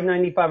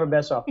 $5.95 or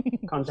best off.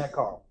 Contact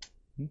Carl.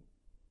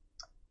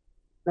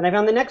 Then I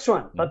found the next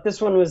one. Thought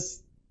this one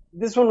was a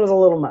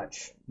little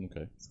much.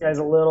 Okay. This guy's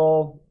a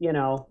little,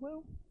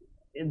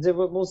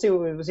 we'll see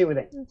what we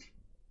think.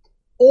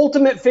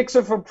 Ultimate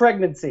fixer for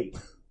pregnancy.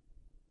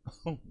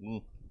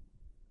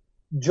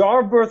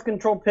 Jar of birth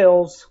control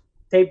pills,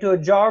 taped to a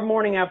jar of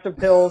morning after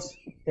pills,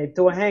 taped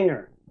to a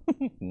hanger.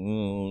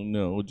 Oh,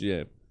 no,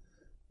 Jeff.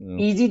 No.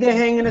 Easy to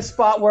hang in a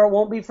spot where it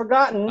won't be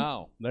forgotten.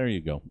 Oh, there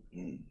you go.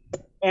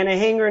 And a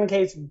hanger in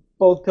case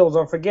both pills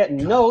are forgotten.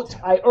 Note,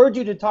 I urge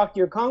you to talk to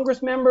your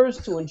Congress members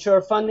to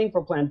ensure funding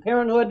for Planned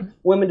Parenthood.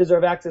 Women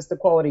deserve access to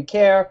quality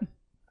care.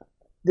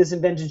 This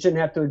invention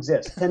shouldn't have to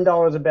exist.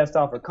 $10 a best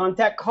offer.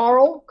 Contact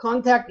Carl.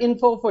 Contact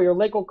info for your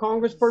local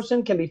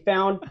congressperson can be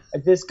found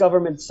at this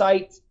government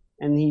site.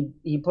 And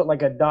he put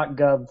like a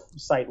 .gov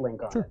site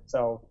link on it.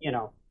 So,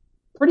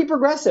 pretty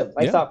progressive,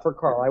 I thought, for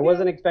Carl. I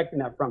wasn't expecting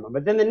that from him.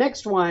 But then the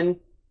next one,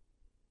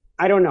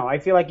 I don't know. I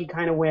feel like he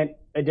kind of went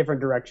a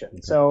different direction.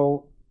 Okay.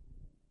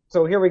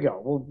 So here we go.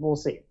 We'll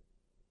see.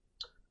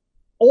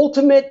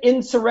 Ultimate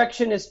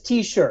Insurrectionist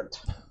T-shirt.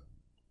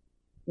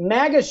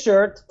 MAGA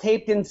shirt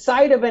taped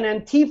inside of an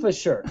Antifa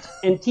shirt.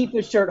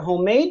 Antifa shirt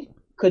homemade.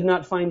 Could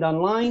not find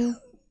online.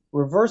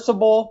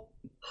 Reversible.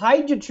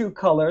 Hide your true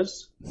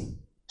colors.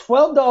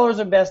 $12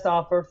 a best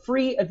offer.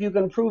 Free if you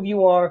can prove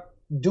you are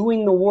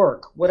doing the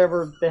work.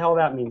 Whatever the hell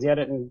that means. He had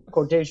it in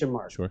quotation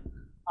marks. Sure.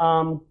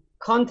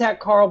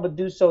 Contact Carl, but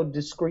do so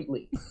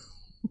discreetly.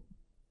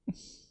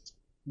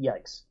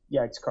 Yikes,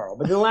 Carl.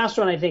 But the last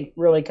one, I think,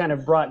 really kind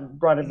of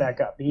brought it back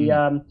up.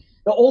 The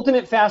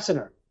ultimate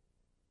fastener.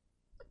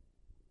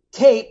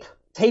 Taped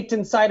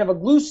inside of a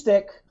glue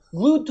stick,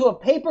 glued to a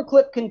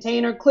paperclip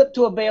container, clipped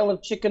to a bale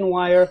of chicken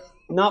wire.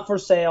 Not for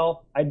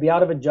sale. I'd be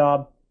out of a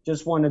job.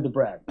 Just wanted to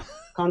brag.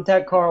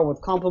 Contact Carl with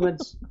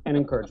compliments and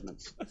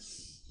encouragements.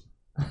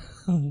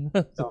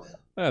 So,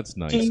 that's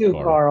nice. To you,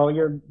 Carl.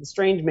 You're a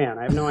strange man.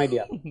 I have no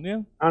idea.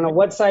 Yeah. I don't know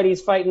what side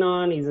he's fighting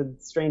on. He's a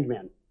strange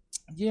man.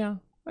 Yeah.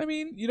 I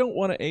mean, you don't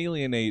want to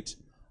alienate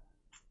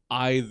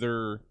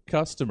either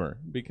customer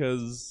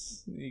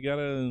because you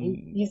gotta.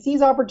 He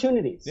sees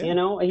opportunities.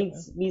 Yeah.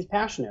 He's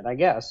passionate. I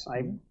guess.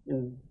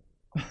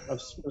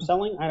 Of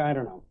selling. I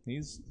don't know.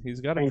 He's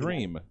got a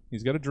dream.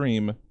 He's got a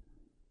dream,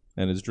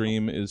 and his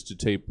dream is to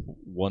tape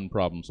one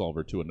problem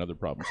solver to another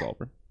problem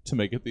solver to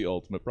make it the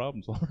ultimate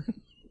problem solver.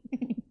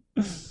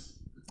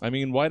 I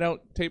mean, whiteout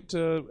tape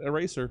to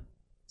eraser.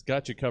 It's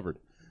got you covered.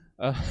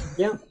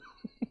 Yeah.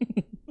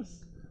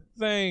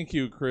 Thank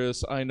you,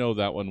 Chris. I know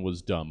that one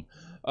was dumb.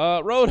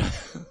 Rhoda.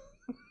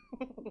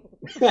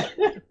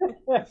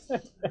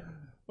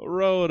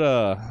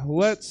 Rhoda,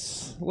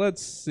 let's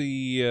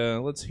see.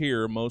 Let's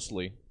hear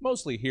mostly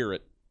hear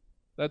it.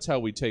 That's how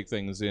we take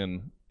things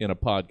in a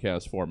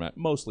podcast format.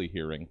 Mostly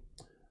hearing,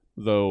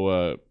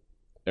 though.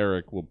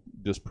 Eric will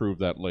disprove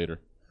that later.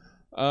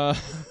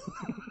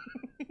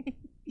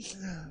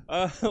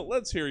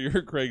 Let's hear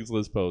your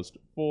Craigslist post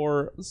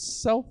for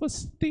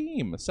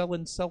self-esteem.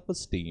 Selling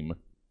self-esteem.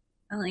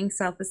 Selling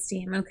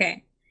self-esteem.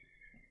 Okay.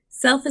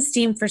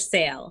 Self-esteem for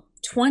sale.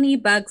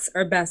 $20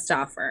 or best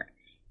offer.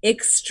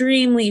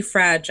 Extremely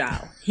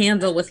fragile.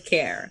 Handle with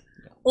care.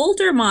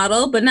 Older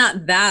model, but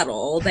not that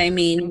old. I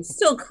mean,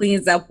 still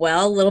cleans up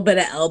well. A little bit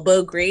of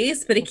elbow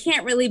grease, but it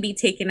can't really be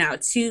taken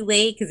out too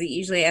late because it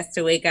usually has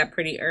to wake up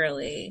pretty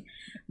early.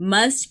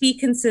 Must be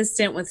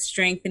consistent with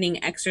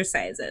strengthening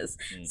exercises,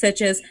 such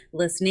as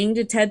listening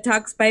to TED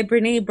Talks by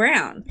Brene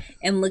Brown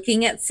and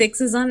looking at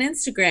sixes on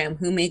Instagram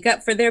who make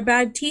up for their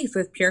bad teeth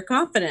with pure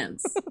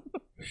confidence.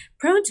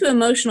 Prone to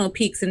emotional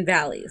peaks and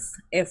valleys.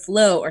 If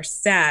low or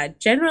sad,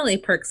 generally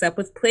perks up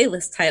with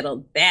playlist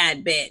titled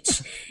Bad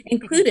Bitch,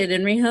 included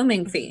in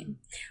rehoming fee.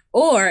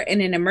 Or in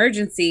an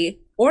emergency,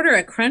 Order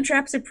a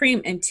Crunchwrap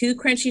Supreme and 2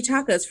 crunchy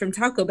tacos from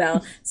Taco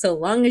Bell, so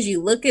long as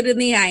you look it in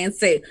the eye and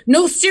say,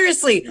 "No,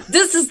 seriously,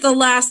 this is the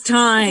last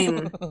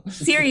time."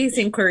 Serious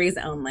inquiries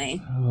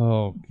only.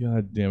 Oh,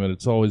 God damn it.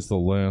 It's always the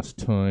last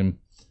time.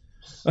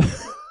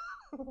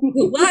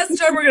 The last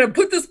time we're going to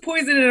put this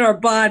poison in our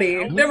body.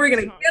 Then we're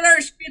going to get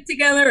our shit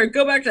together and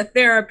go back to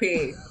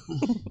therapy.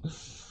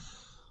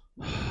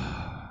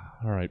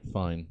 All right,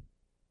 fine.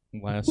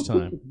 Last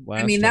time.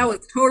 That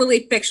was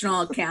totally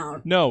fictional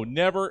account. No,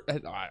 never.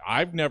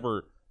 I've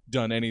never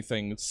done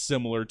anything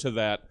similar to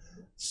that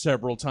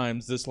several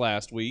times this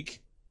last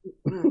week.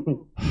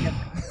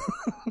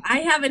 I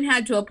haven't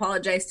had to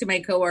apologize to my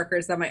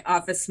coworkers that my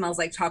office smells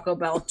like Taco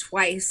Bell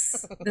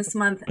twice this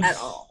month at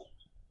all.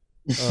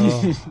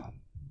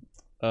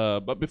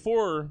 But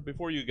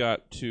before you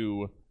got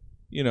to,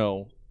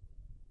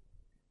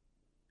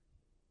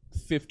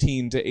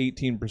 15 to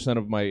 18%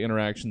 of my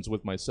interactions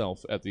with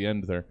myself at the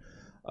end there,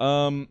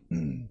 I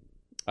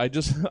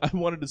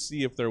wanted to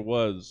see if there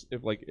was,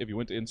 if you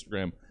went to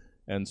Instagram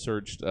and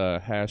searched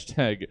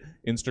hashtag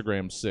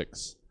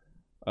Instagram6,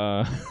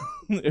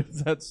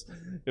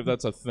 if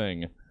that's a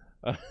thing.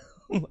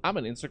 I'm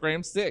an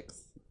Instagram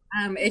 6.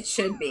 It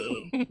should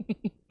be.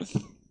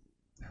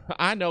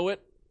 I know it,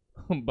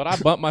 but I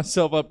bump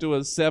myself up to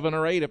a 7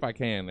 or 8 if I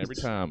can every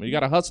time. You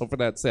got to hustle for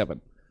that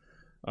 7.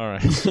 All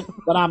right.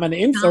 But I'm an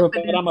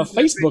but I'm a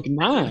Facebook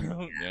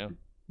 9.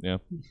 Yeah.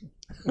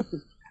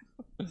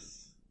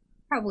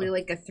 Probably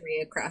like a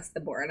 3 across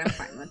the board. I'm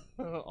fine with.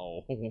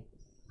 Oh.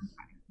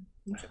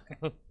 It's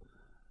okay.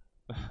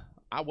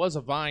 I was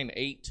a Vine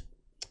 8.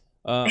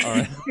 All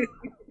right.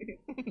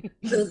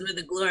 Those were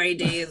the glory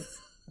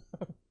days.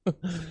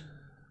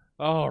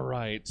 All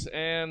right,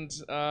 and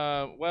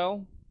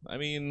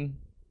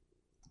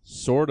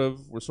sort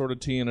of. We're sort of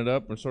teeing it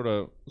up. We're sort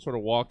of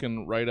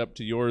walking right up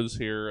to yours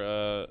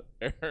here,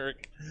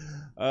 Eric.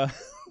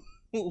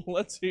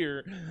 Let's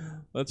hear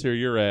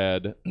your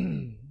ad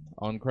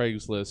on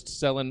Craigslist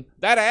selling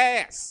that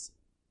ass.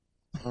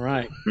 All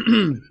right.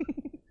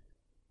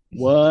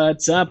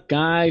 What's up,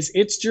 guys?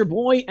 It's your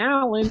boy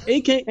Alan,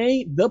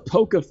 aka the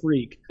Poke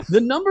Freak, the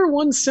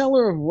 #1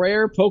 seller of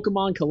rare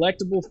Pokemon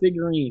collectible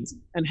figurines.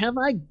 And have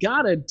I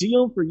got a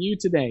deal for you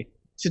today?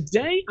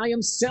 Today, I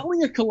am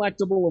selling a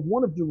collectible of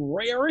one of the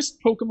rarest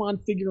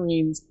Pokemon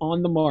figurines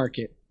on the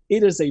market.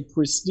 It is a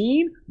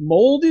pristine,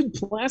 molded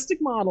plastic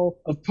model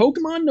of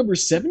Pokemon number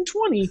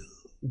 720,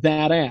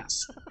 that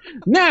ass.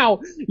 Now,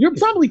 you're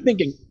probably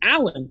thinking,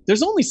 Alan,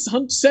 there's only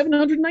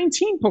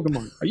 719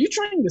 Pokemon. Are you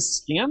trying to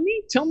scam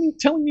me?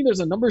 Telling me there's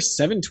a number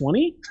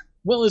 720?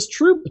 Well, as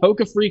true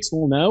Poke Freaks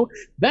will know,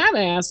 that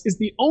ass is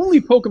the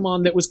only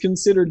Pokemon that was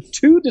considered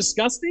too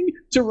disgusting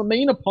to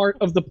remain a part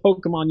of the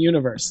Pokemon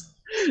universe.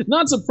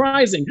 Not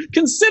surprising,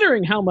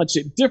 considering how much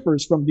it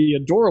differs from the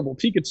adorable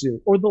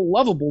Pikachu or the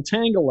lovable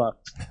Tangela.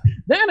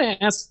 That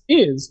ass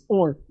is,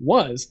 or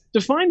was,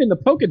 defined in the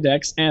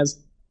Pokedex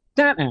as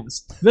that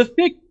ass, the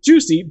thick,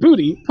 juicy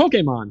booty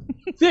Pokemon.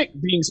 Thick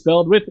being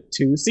spelled with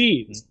 2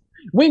 C's.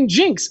 When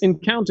Jinx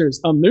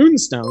encounters a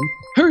Moonstone,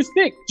 her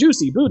thick,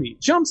 juicy booty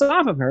jumps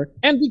off of her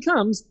and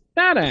becomes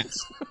that ass.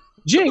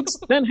 Jinx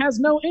then has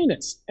no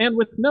anus, and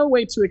with no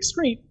way to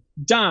excrete,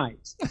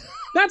 dies.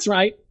 That's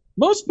right,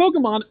 most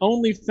Pokemon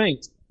only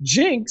faint.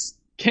 Jinx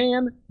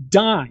can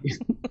die.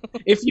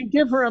 If you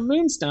give her a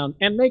Moonstone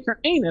and make her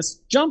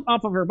anus jump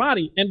off of her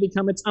body and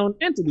become its own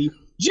entity,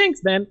 Jinx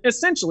then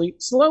essentially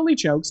slowly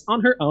chokes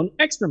on her own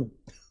excrement.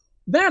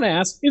 That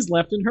ass is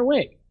left in her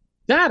wake.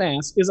 That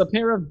ass is a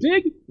pair of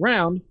big,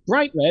 round,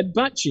 bright red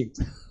butt cheeks.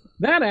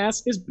 That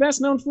ass is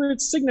best known for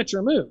its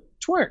signature move,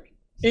 Twerk,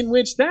 in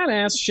which that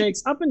ass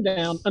shakes up and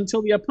down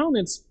until the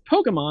opponent's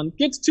Pokemon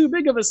gets too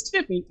big of a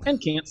stiffy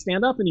and can't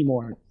stand up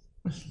anymore.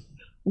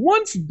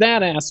 Once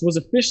that ass was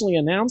officially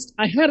announced,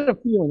 I had a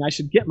feeling I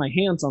should get my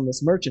hands on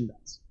this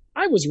merchandise.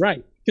 I was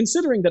right,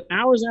 considering that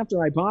hours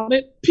after I bought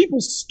it,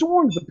 people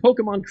stormed the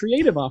Pokemon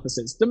creative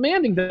offices,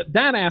 demanding that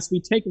that ass be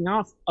taken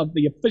off of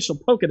the official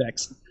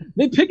Pokedex.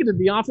 They picketed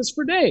the office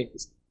for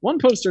days. One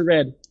poster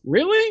read,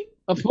 "Really?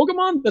 A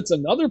Pokemon that's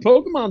another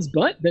Pokemon's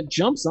butt that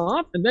jumps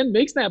off and then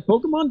makes that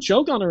Pokemon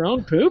choke on her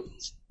own poop?"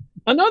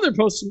 Another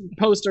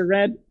poster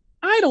read,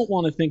 "I don't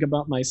want to think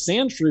about my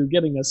Sandshrew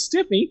getting a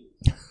stiffy."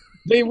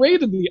 They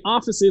raided the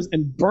offices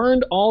and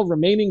burned all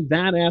remaining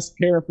that-ass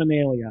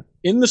paraphernalia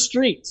in the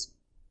streets.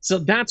 So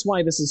that's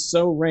why this is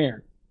so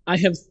rare. I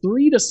have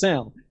 3 to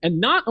sell,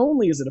 and not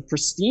only is it a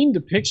pristine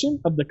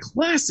depiction of the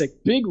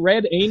classic big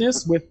red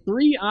anus with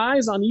 3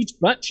 eyes on each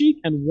butt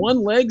cheek and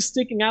 1 leg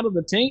sticking out of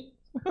the taint,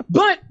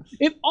 but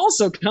it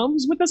also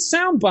comes with a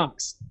sound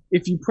box.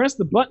 If you press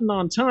the button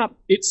on top,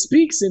 it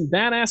speaks in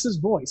that ass's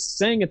voice,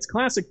 saying its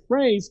classic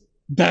phrase,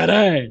 "that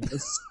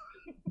ass."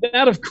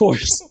 That, of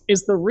course,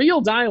 is the real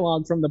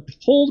dialogue from the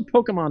pulled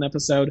Pokemon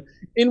episode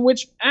in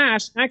which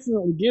Ash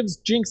accidentally gives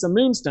Jinx a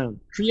Moonstone,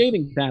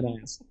 creating that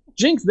ass.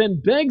 Jinx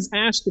then begs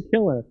Ash to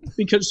kill her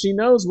because she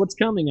knows what's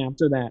coming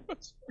after that.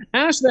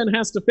 Ash then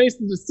has to face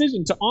the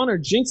decision to honor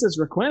Jinx's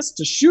request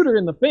to shoot her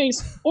in the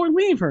face or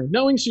leave her,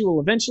 knowing she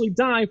will eventually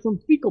die from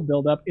fecal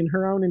buildup in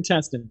her own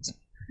intestines.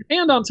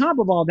 And on top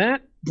of all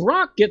that,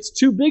 Brock gets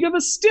too big of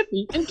a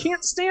stiffy and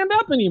can't stand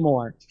up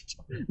anymore.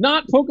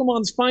 Not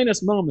Pokemon's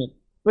finest moment,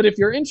 but if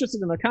you're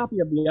interested in a copy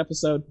of the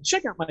episode,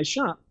 check out my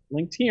shop,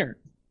 linked here.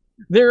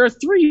 There are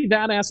 3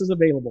 Dadasses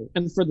available,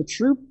 and for the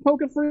true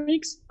Poke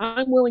freaks,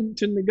 I'm willing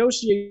to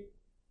negotiate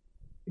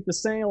the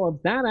sale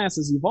of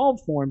Dadass's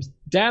evolved forms,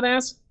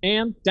 Dadass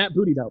and Dat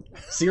Booty Dope.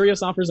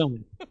 Serious offers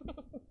only.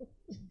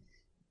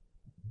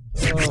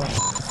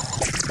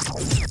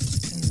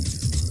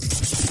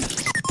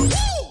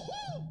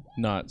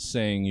 Not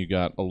saying you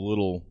got a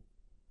little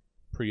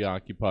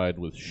preoccupied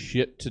with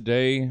shit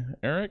today,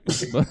 Eric,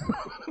 but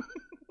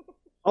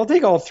I'll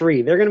take all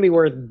 3. They're going to be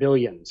worth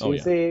billions. Oh, You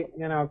yeah. see,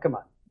 come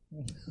on.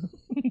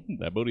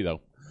 that booty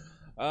though.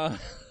 I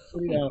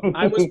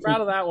was proud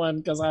of that one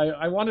because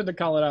I wanted to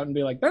call it out and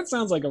be like, that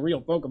sounds like a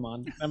real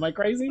Pokemon. Am I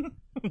crazy?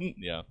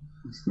 Yeah.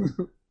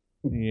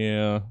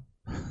 Yeah.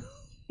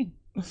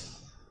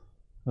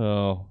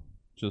 Oh,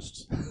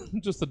 just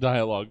the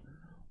dialogue.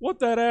 What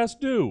that ass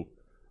do?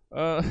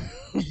 No,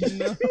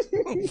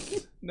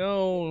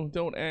 no,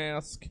 don't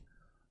ask.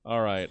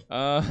 All right.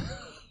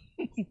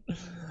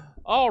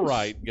 All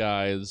right,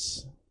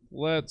 guys.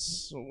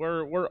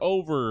 We're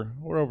over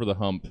the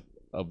hump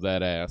of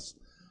that ass.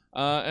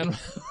 And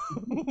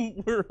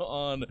we're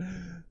on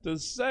to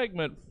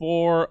segment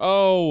 4.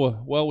 Oh,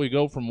 well, we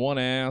go from one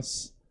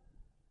ass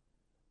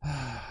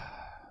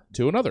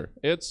to another.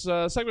 It's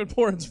segment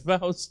 4. It's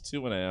vows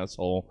to an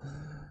asshole.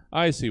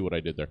 I see what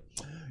I did there.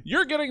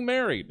 You're getting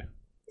married.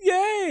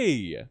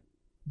 Yay!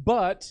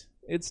 But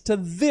it's to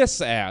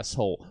this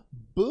asshole.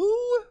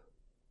 Boo?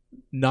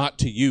 Not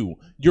to you.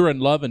 You're in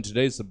love, and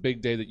today's the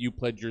big day that you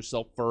pledge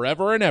yourself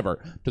forever and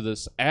ever to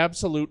this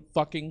absolute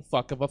fucking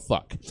fuck of a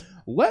fuck.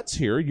 Let's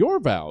hear your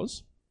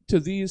vows to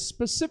these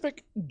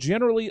specific,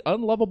 generally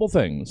unlovable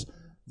things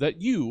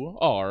that you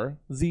are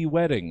the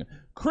wedding.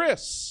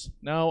 Chris!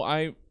 Now,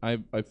 I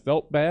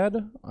felt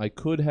bad. I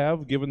could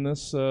have given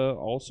this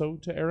also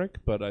to Eric,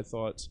 but I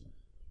thought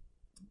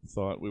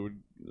we would...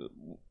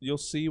 you'll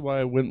see why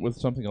I went with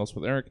something else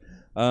with Eric.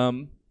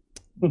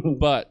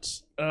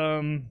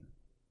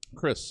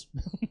 Chris,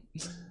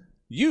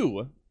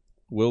 you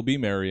will be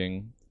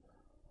marrying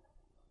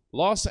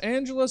Los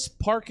Angeles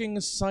parking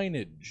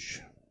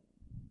signage.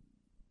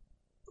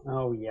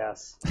 Oh,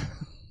 yes.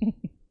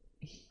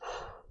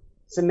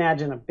 Just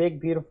imagine a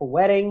big, beautiful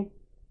wedding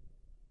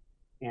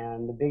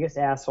and the biggest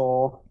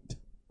asshole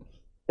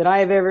that I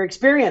have ever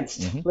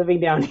experienced living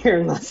down here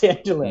in Los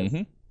Angeles.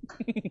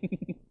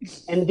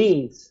 And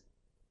these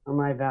are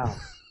my vows.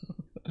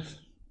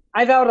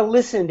 I vow to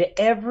listen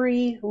to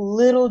every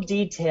little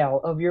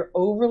detail of your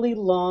overly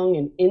long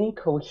and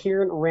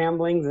incoherent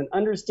ramblings and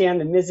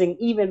understand that missing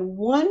even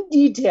one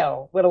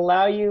detail would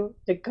allow you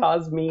to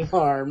cause me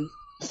harm.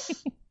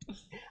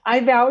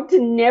 I vow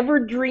to never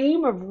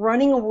dream of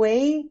running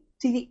away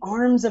to the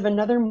arms of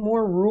another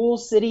more rural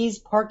city's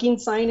parking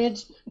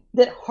signage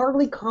that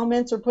hardly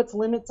comments or puts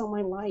limits on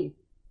my life.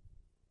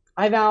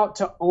 I vow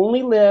to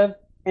only live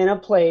in a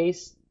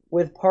place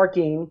with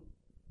parking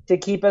to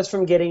keep us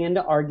from getting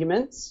into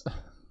arguments.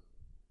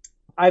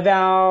 I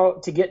vow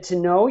to get to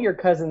know your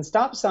cousin's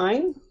stop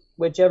sign,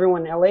 which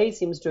everyone in LA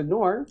seems to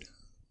ignore.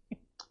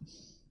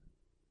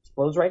 Just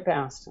blows right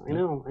past. I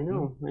know,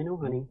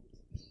 honey.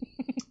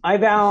 I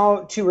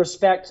vow to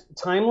respect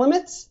time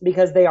limits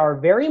because they are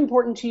very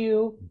important to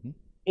you,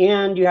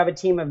 and you have a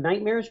team of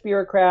nightmarish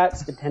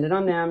bureaucrats dependent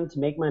on them to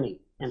make money,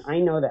 and I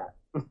know that.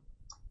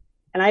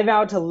 And I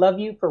vow to love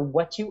you for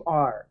what you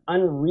are,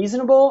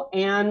 unreasonable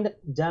and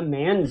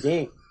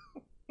demanding.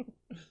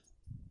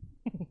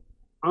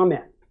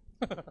 Amen.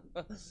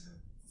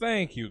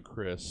 Thank you,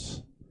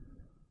 Chris.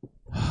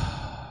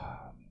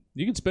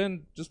 You can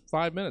spend just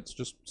 5 minutes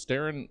just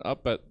staring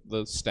up at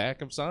the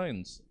stack of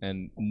signs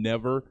and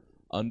never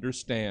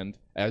understand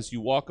as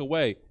you walk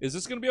away. Is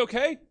this going to be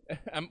okay?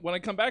 When I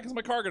come back, is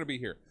my car going to be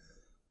here?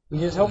 You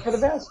just hope for the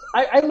best.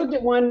 I looked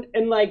at one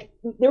and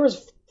there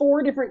was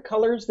 4 different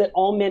colors that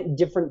all meant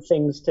different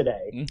things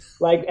today.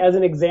 As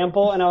an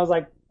example, and I was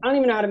like, I don't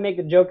even know how to make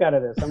a joke out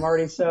of this. I'm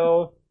already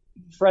so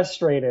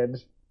frustrated.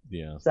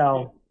 Yeah.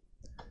 So,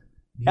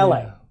 yeah.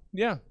 LA.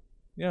 Yeah.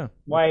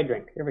 Why I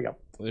drink. Here we go.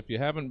 If you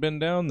haven't been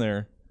down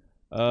there,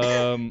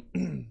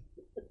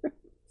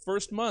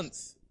 first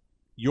month,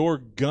 you're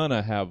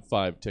gonna have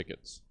 5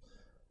 tickets.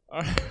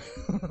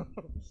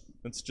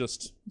 It's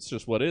just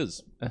what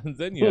is. And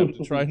then you have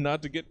to try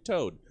not to get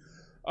towed.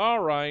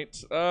 All right.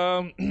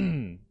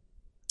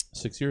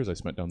 6 years I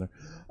spent down there.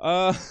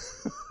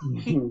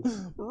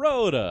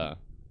 Rhoda.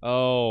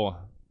 Oh,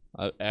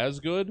 as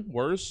good?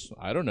 Worse?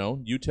 I don't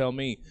know. You tell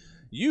me.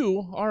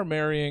 You are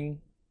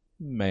marrying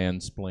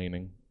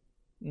mansplaining.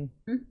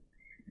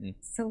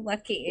 So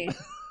lucky.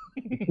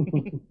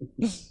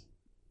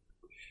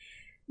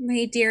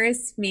 My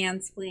dearest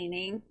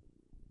mansplaining.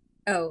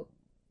 Oh.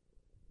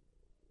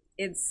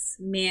 It's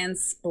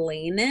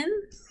mansplaining?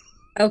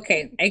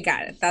 Okay, I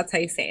got it. That's how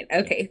you say it.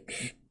 Okay.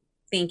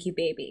 Thank you,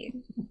 baby.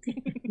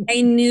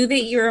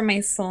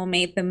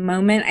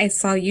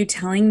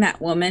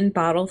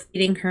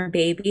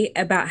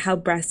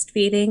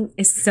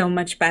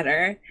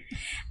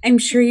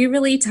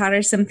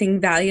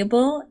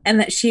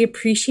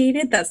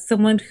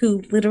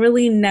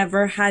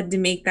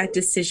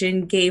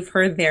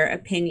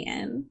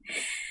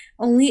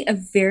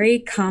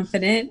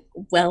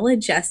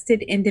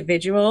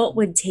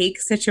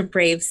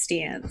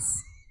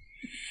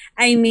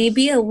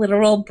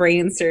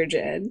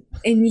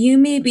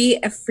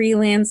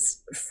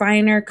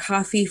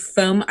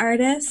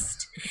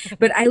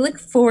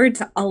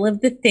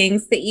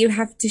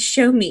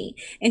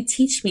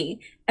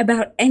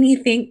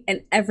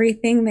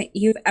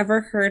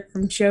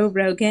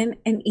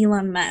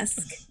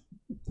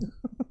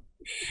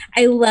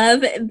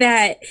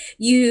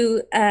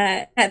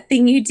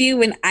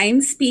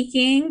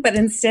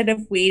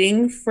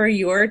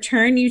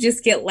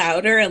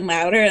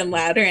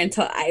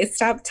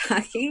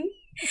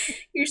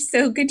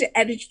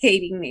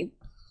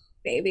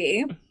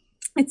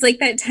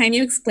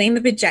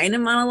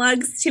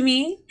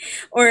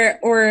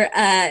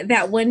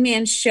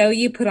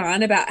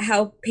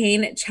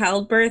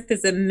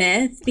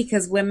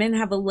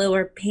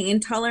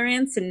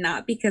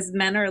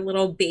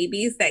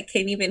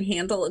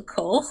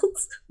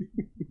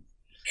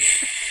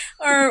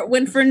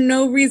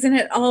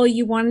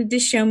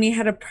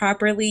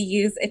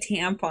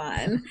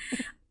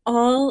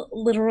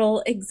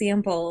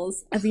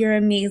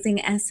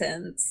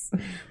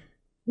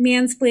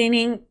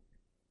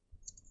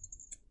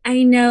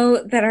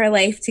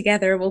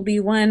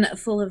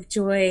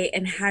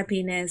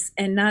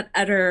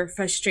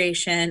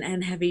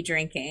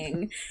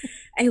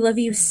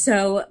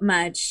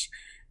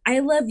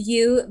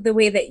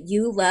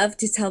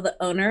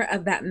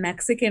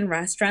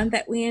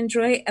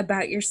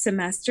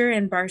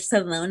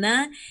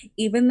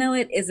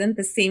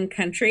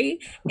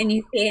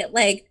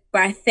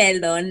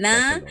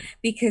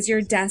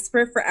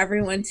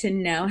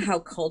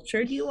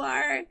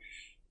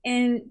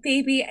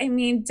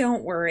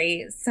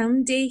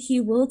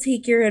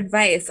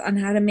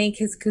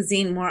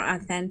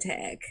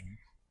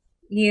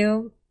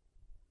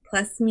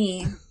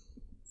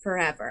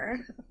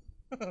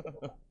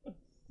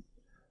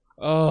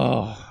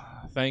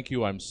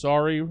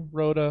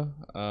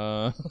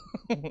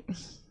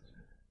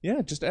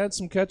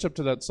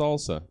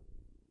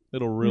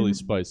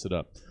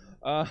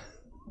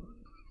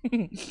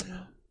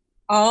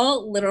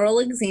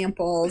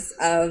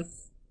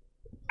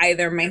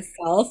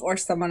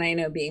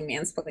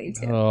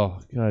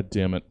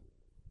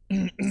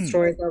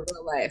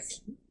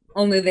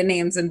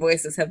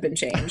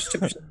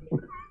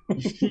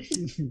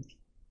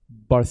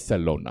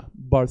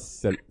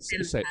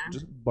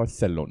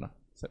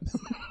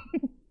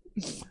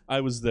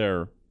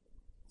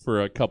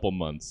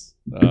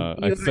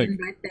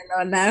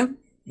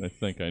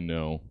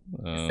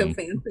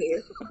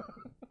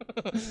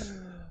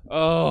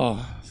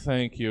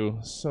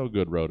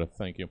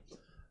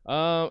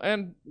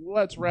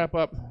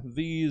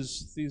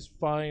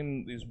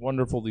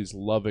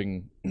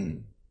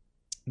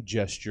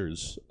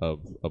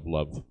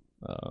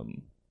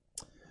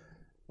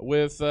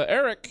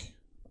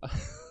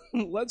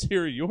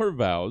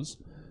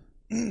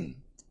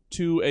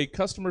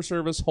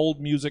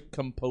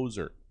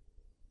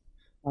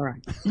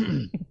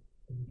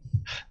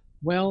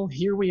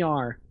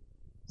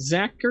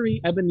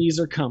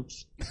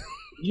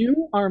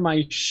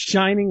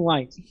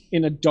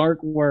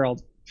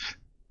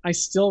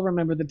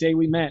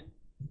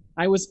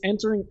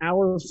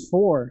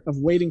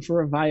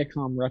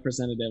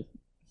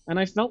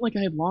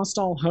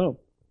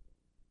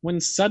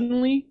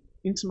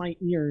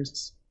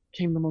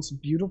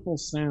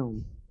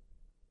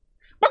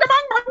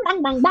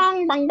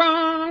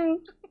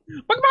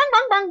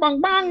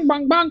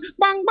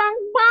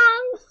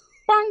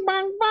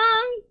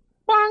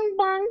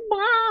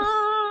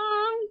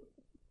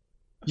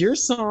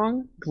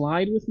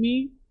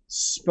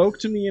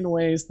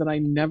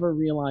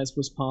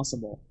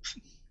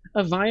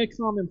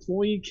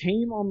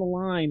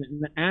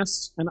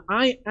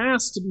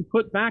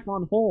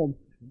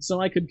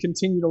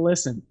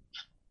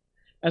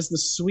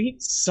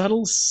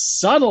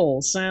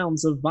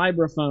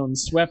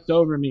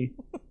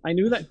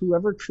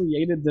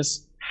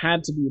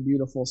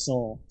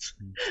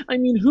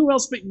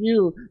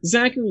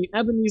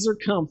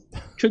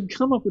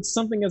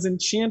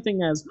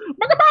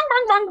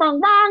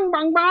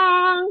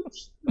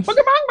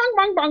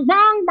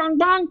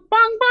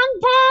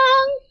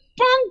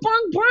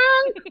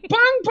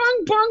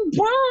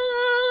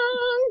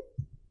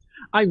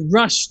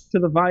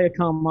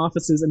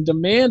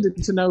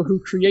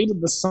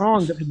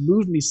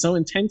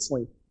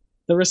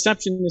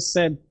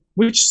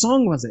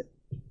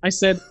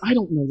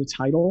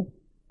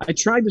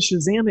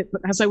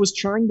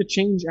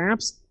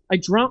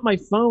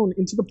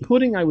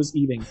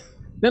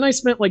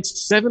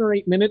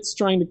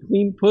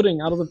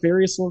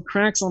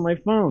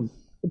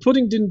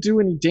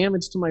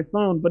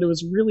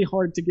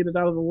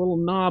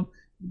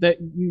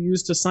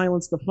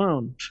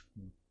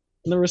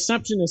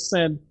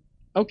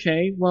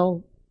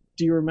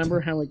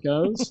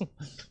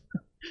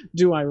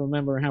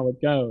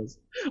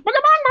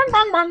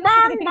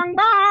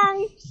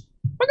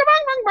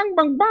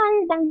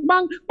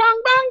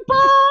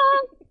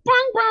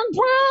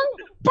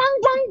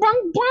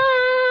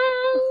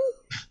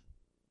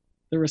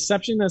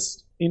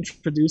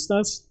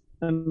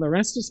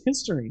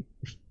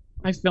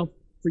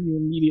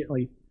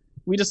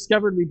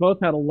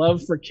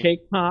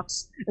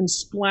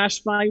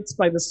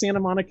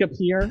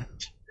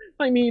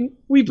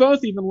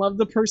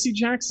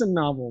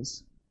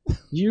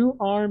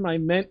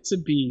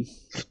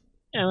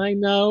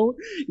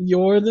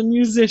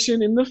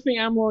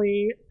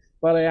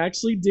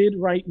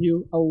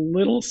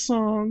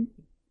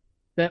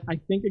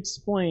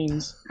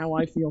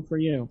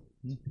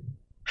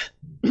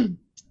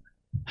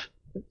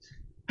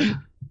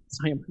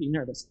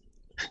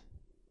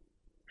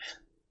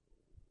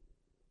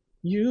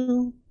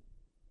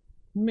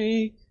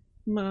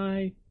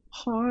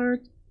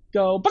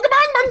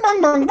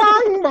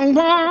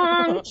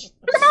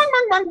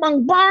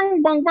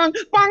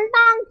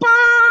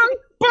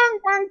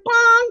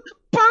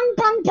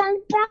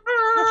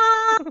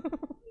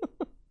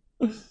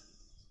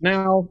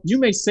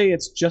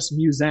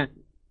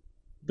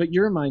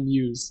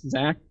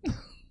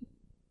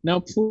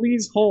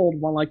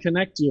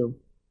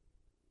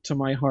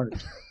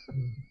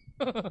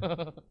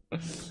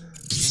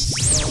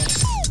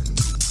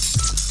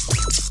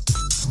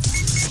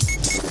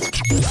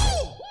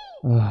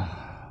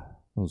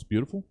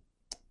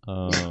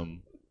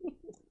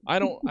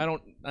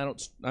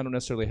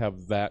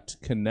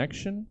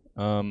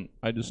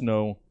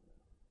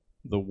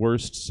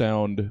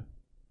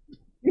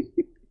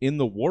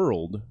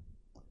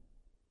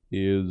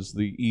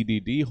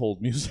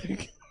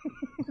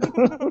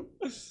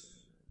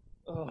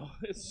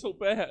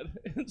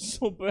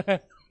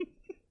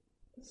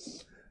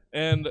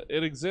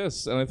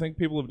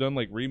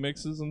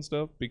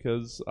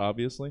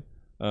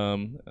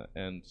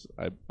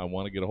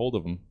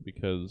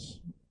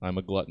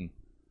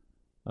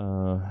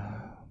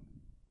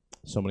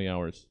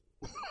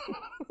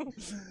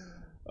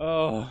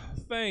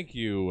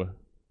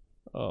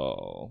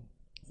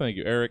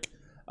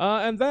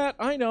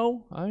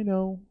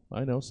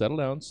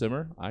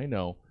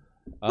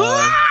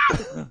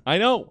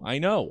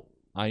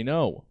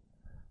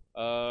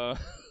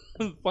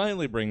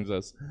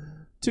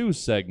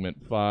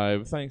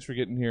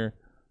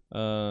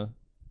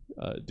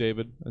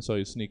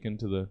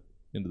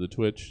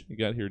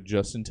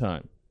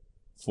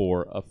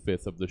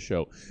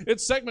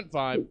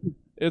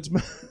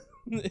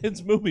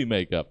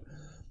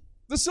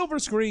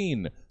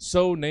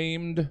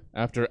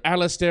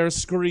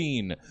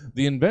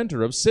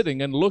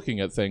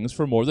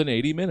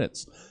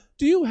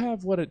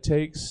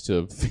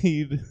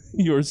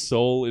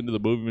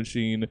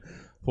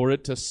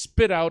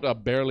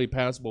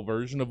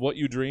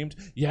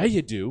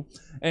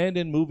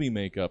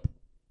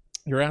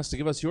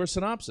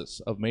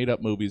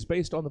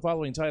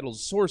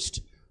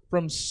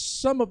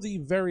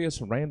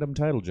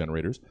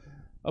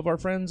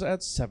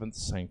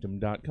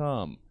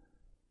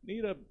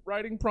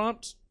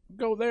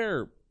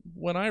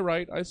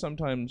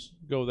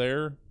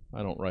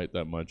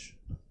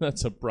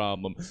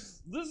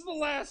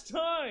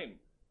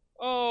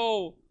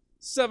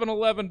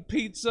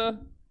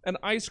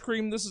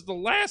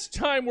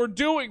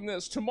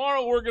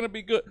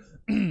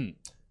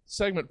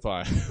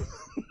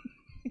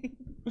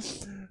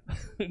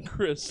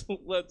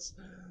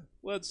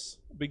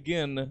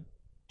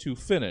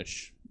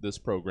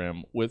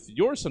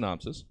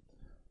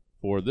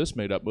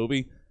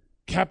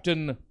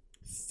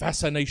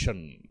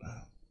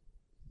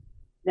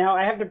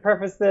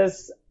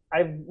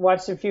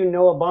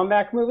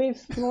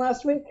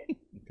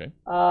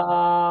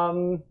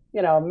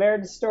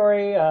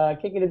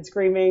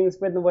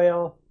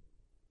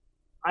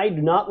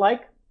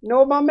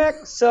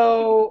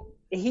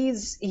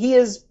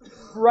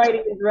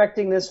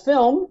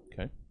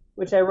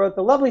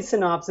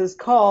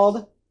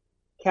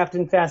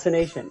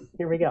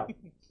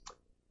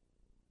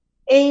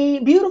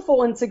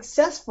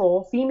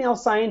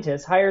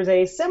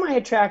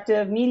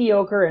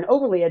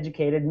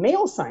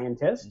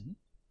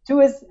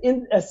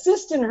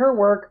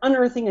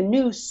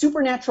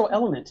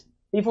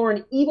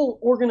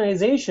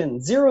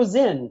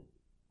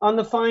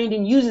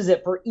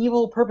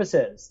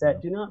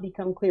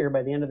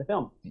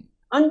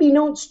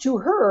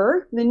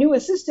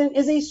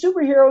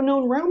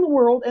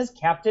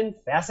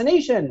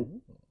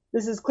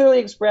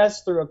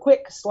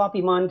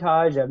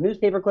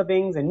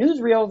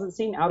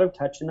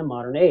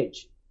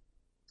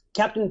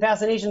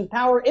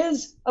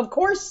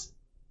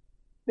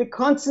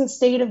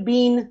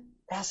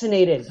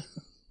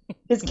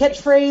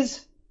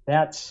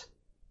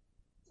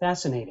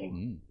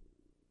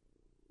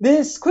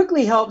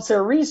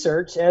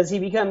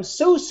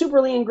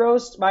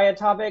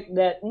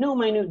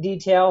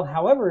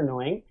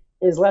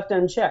 is left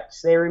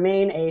unchecked. They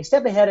remain a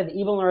step ahead of the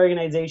evil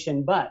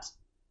organization, but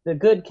the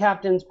good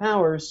captain's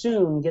power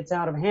soon gets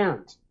out of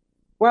hand.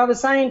 While the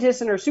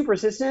scientist and her super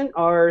assistant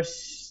are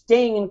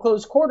staying in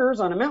close quarters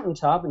on a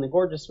mountaintop in the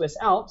gorgeous Swiss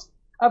Alps,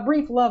 a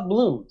brief love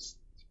blooms.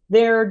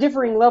 Their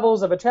differing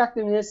levels of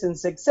attractiveness and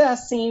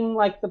success seem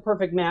like the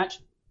perfect match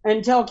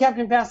until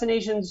Captain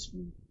Fascination's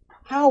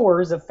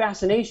powers of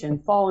fascination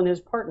fall on his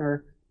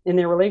partner in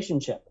their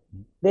relationship.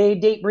 They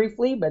date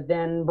briefly, but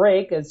then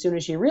break as soon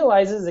as she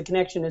realizes the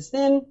connection is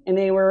thin, and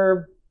they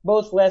were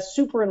both less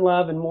super in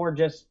love and more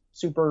just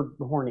super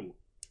horny.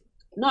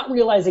 Not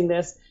realizing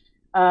this,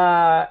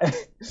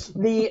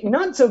 the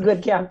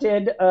not-so-good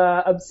captain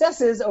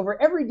obsesses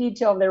over every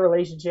detail of their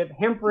relationship,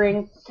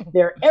 hampering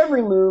their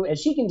every move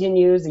as she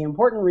continues the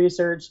important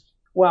research,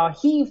 while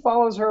he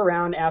follows her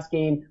around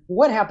asking,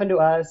 what happened to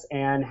us,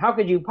 and how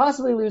could you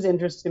possibly lose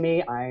interest to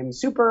me? I'm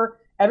super.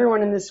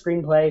 Everyone in this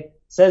screenplay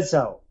says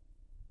so.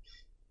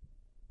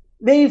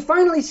 They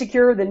finally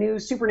secure the new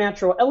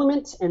supernatural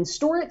element and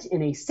store it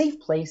in a safe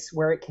place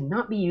where it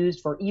cannot be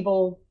used for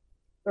evil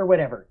or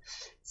whatever.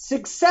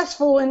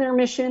 Successful in their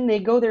mission, they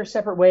go their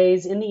separate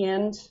ways. In the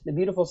end, the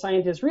beautiful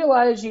scientist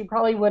realized she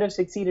probably would have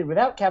succeeded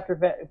without Captain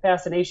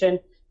Fascination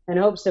and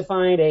hopes to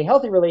find a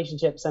healthy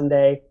relationship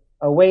someday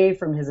away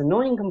from his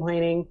annoying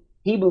complaining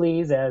he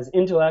believes as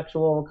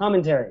intellectual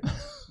commentary.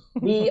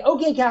 The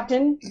OK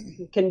Captain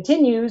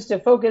continues to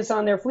focus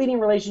on their fleeting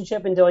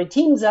relationship until he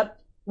teams up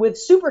with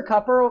super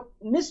couple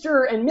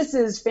Mr. and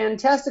Mrs.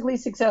 Fantastically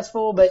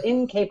Successful but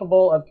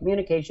Incapable of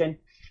Communication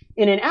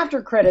in an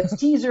after-credits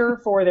teaser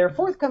for their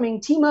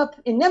forthcoming team-up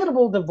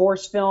inevitable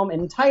divorce film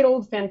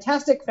entitled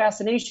Fantastic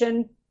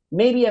Fascination,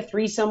 Maybe a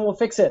Threesome Will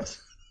Fix It.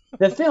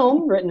 The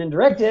film, written and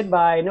directed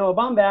by Noah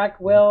Baumbach,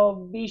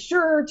 will be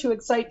sure to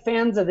excite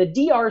fans of the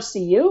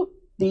DRCU,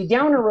 the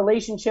Downer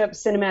Relationship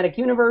Cinematic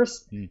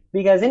Universe,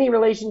 because any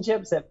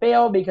relationships that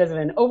fail because of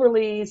an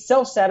overly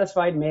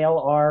self-satisfied male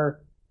are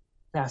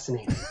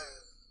fascinating.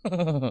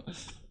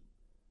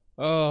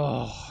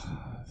 Oh,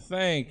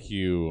 thank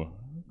you,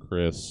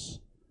 Chris.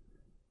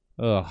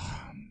 I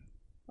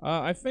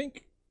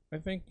think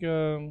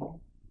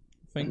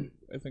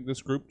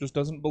this group just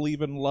doesn't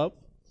believe in love.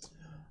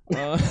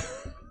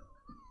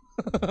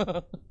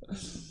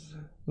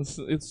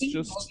 It's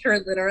just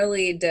Vulture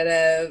literally did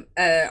a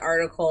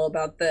article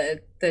about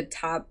the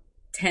top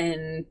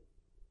 10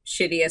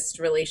 shittiest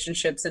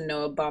relationships in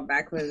Noah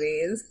Baumbach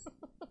movies.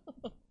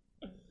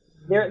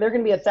 There are going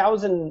to be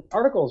 1,000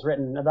 articles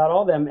written about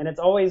all of them, and it's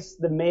always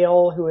the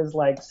male who is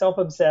like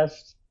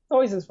self-obsessed. It's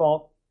always his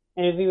fault.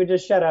 And if he would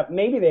just shut up,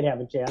 maybe they'd have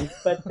a chance.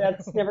 But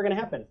that's never going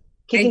to happen.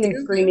 Kicking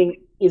and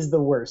screaming is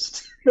the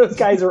worst. Those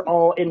guys are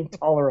all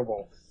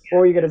intolerable. What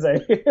were you going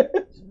to say?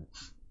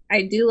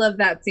 I do love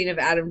that scene of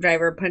Adam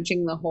Driver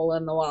punching the hole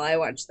in the wall. I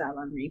watched that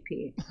on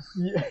repeat.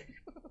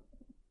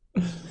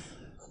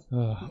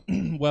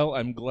 Well,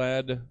 I'm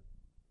glad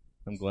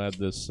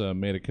this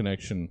made a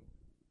connection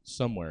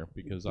somewhere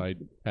because I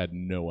had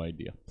no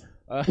idea.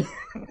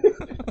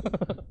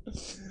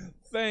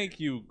 Thank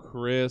you,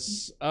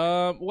 Chris.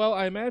 Well,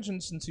 I imagine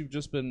since you've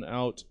just been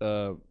out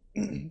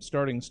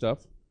starting stuff,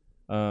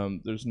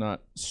 there's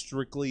not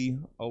strictly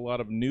a lot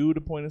of new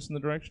to point us in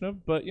the direction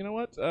of, but you know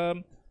what?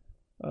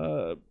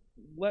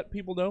 Let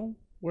people know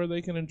where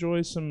they can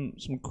enjoy some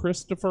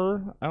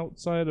Christopher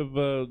outside of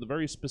the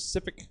very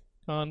specific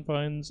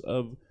confines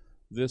of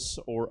this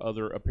or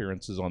other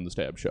appearances on the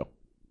Stab Show.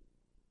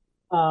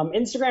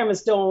 Instagram is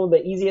still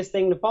the easiest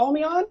thing to follow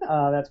me on.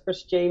 That's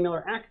Chris J.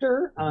 Miller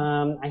Actor.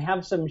 I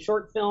have some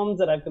short films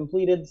that I've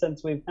completed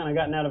since we've kind of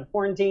gotten out of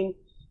quarantine,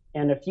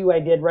 and a few I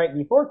did right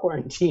before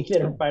quarantine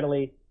that are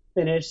finally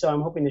finished, so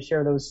I'm hoping to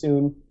share those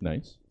soon.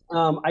 Nice.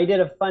 I did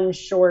a fun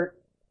short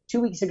 2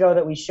 weeks ago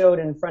that we showed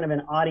in front of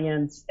an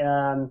audience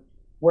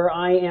where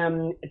I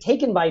am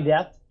taken by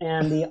death,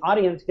 and the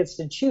audience gets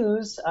to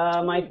choose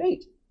my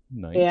fate.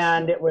 Nice.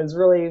 And it was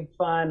really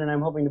fun, and I'm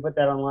hoping to put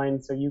that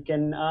online so you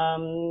can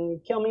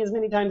kill me as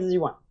many times as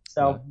you want.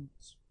 So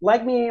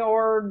like me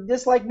or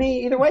dislike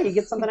me, either way, you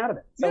get something out of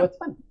it. So it's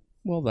fun.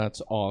 Well,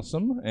 that's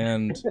awesome.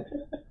 And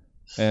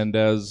and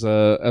as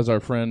our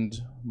friend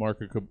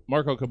Marco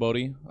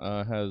Caboti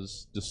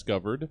has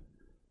discovered,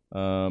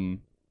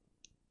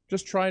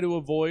 just try to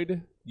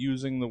avoid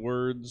using the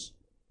words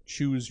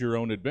 "choose your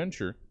own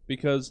adventure"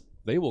 because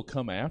they will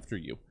come after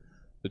you.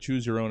 The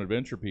Choose Your Own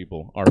Adventure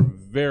people are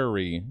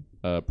very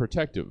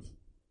protective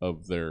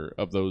of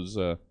those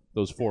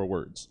 4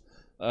 words.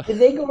 Did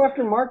they go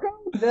after Marco?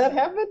 Did that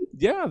happen?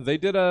 Yeah, they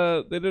did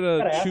a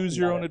Choose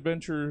Your Own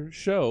Adventure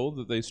show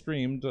that they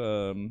streamed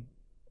over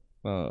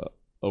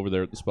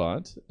there at the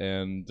spot,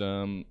 and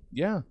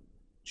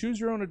Choose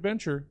Your Own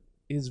Adventure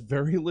is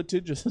very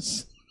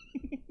litigious.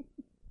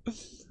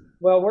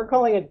 Well, we're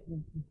calling it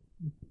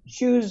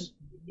Choose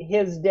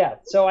His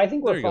Death, so I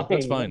think we're there you fine. go.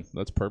 That's fine.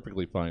 That's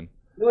perfectly fine.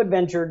 No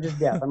adventure, just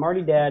death. I'm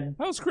already dead.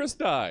 How's Chris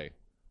die?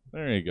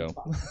 There you go.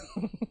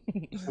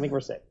 I think we're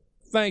safe.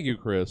 Thank you,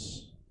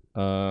 Chris.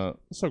 So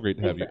great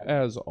to have you,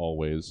 as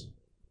always.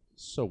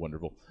 So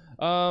wonderful.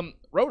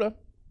 Rhoda,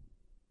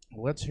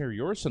 let's hear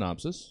your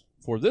synopsis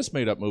for this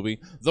made-up movie,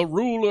 The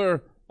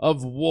Ruler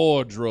of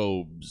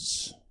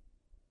Wardrobes.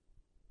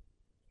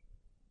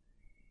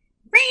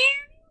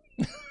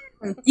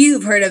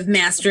 You've heard of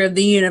Master of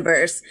the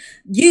Universe.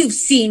 You've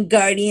seen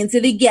Guardians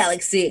of the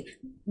Galaxy.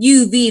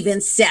 You've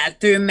even sat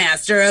through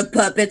Master of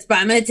Puppets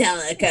by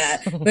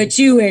Metallica. But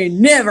you ain't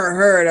never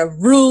heard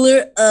of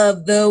Ruler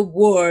of the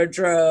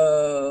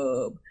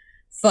Wardrobe.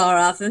 Far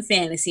off in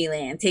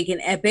Fantasyland, take an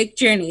epic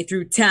journey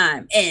through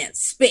time and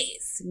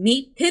space.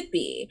 Meet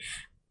Pippi,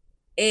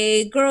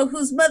 a girl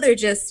whose mother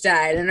just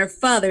died and her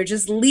father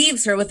just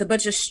leaves her with a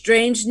bunch of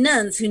strange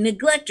nuns who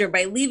neglect her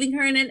by leaving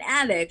her in an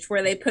attic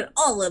where they put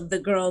all of the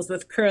girls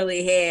with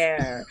curly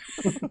hair.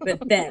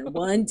 But then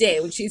one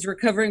day when she's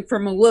recovering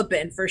from a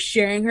whooping for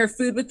sharing her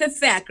food with the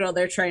fat girl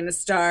they're trying to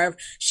starve,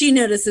 she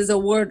notices a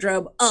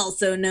wardrobe,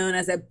 also known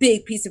as a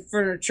big piece of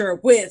furniture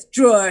with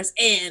drawers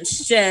and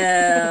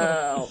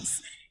shelves.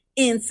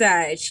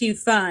 Inside, she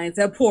finds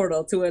a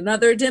portal to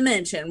another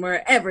dimension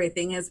where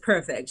everything is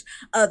perfect,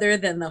 other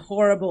than the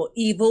horrible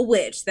evil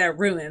witch that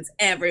ruins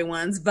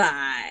everyone's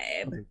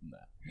vibe.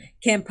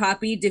 Can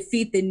Poppy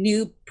defeat the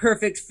new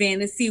perfect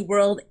fantasy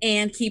world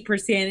and keep her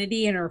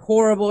sanity in her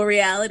horrible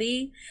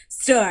reality?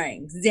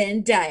 Starring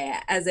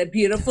Zendaya as a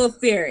beautiful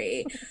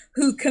fairy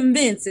who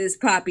convinces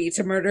Poppy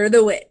to murder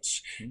the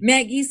witch,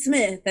 Maggie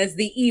Smith as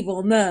the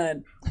evil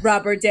nun,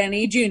 Robert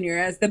Downey Jr.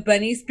 as the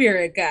bunny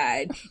spirit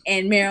guide,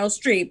 and Meryl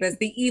Streep as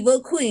the evil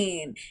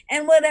queen,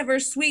 and whatever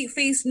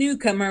sweet-faced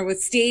newcomer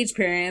with stage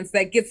parents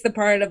that gets the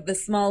part of the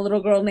small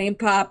little girl named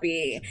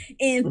Poppy.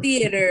 In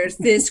theaters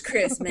this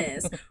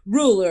Christmas,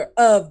 Ruler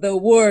of the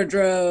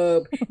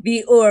Wardrobe,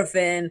 the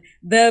orphan,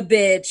 the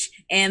bitch,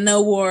 and the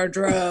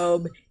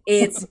wardrobe.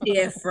 It's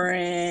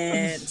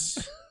different.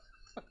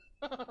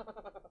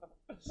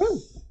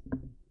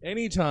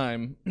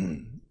 Anytime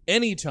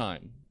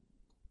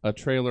a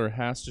trailer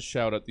has to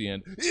shout at the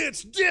end,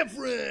 "It's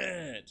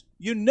different!"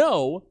 You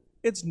know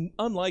it's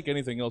unlike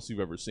anything else you've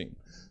ever seen.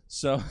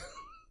 So,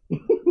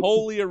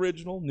 wholly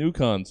original, new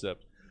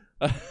concept.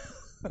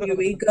 Here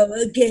we go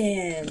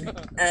again.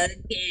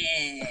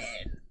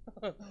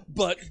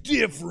 But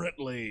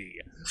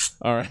differently.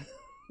 All right.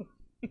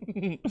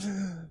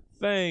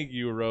 Thank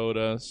you,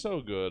 Rhoda.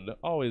 So good.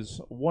 Always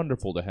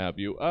wonderful to have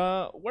you.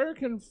 Where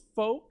can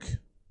folk,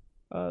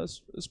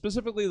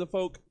 specifically the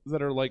folk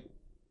that are like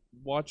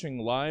watching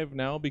live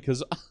now,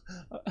 because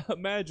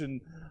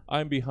imagine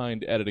I'm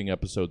behind editing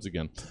episodes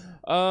again.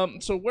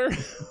 So where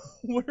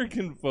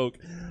can folk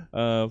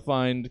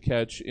find,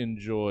 catch,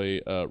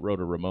 enjoy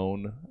Rhoda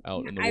Ramone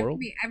out in the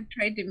world? I've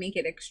tried to make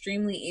it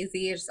extremely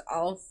easy. It's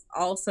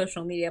all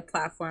social media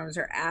platforms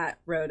are at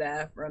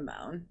Rhoda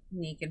Ramone.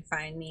 And you can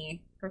find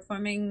me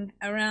performing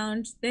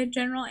around the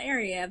general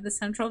area of the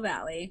Central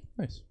Valley.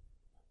 Nice.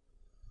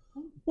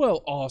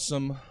 Well,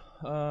 awesome.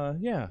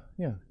 Yeah.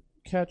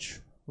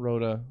 Catch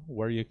Rhoda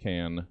where you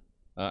can.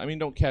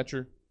 Don't catch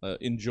her.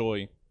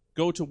 Enjoy.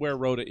 Go to where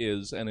Rhoda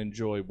is and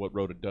enjoy what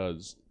Rhoda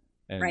does.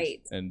 And,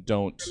 right. And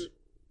don't.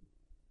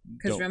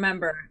 Because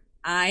remember,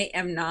 I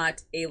am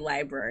not a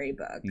library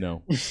book.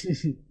 No.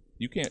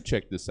 You can't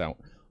check this out.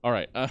 All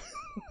right.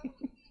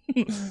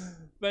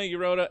 Thank you,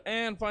 Rhoda.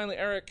 And finally,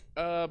 Eric,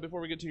 before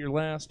we get to your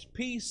last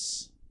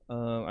piece,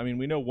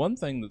 we know one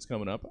thing that's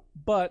coming up,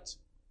 but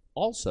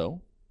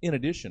also, in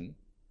addition,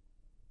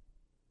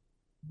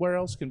 where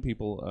else can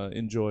people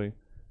enjoy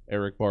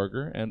Eric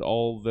Barger and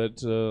all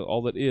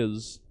that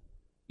is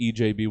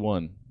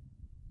EJB1?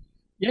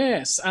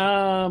 Yes.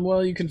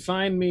 Well, you can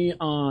find me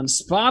on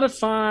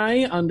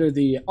Spotify under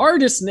the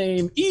artist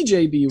name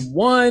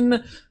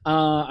EJB1.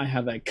 I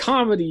have a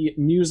comedy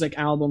music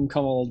album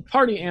called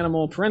Party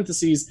Animal,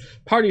 parentheses,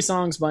 party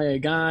songs by a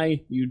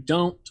guy you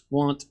don't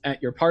want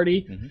at your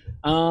party.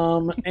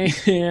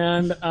 Mm-hmm.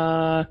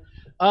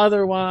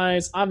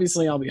 Otherwise,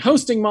 obviously, I'll be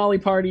hosting Molly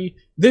Party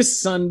this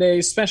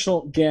Sunday.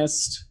 Special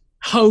guest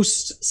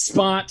host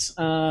spot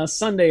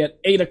Sunday at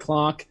 8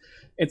 o'clock.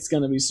 It's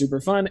going to be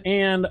super fun,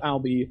 and I'll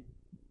be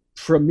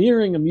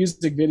premiering a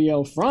music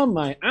video from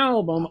my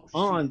album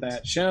on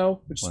that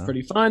show, which is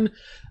pretty fun.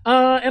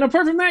 And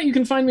apart from that, you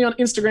can find me on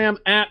Instagram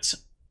at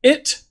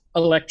It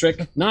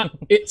Electric, not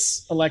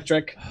It's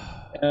Electric.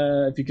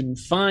 If you can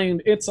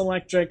find It's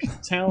Electric,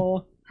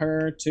 tell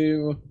her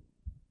to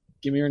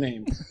give me her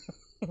name.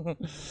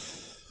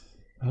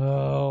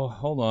 Oh,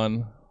 hold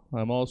on.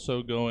 I'm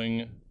also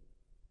going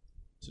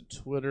to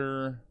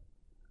Twitter.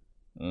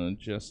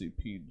 Jesse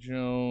P.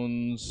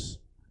 Jones.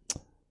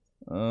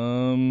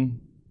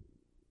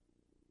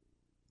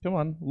 Come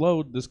on,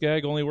 load. This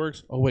gag only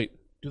works. Oh, wait.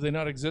 Do they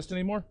not exist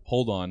anymore?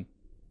 Hold on.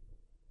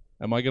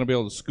 Am I going to be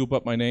able to scoop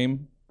up my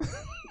name?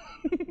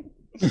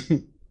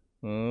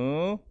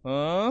 Oh.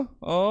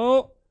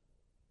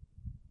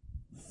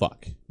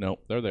 Fuck. No,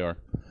 there they are.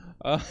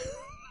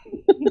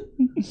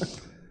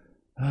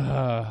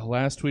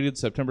 Last tweeted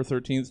September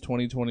 13th,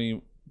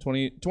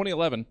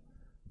 2011.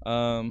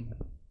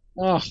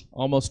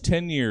 Almost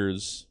 10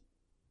 years.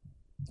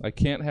 I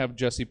can't have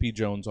Jesse P.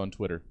 Jones on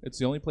Twitter. It's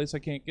the only place I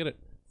can't get it.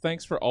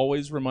 Thanks for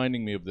always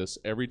reminding me of this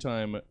every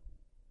time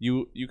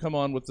you come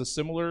on with a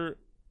similar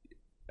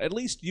at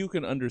least you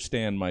can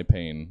understand my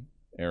pain,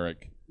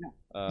 Eric.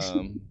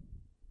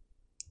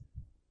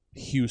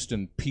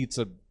 Houston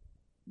pizza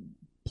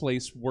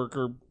place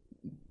worker,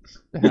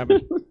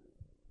 haven't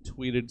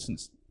tweeted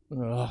since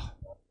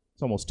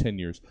it's almost 10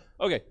 years.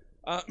 Okay,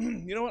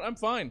 you know what? I'm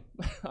fine.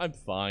 I'm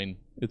fine.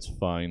 It's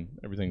fine.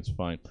 Everything's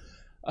fine.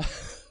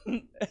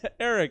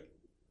 Eric,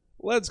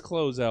 let's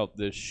close out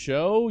this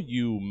show,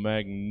 you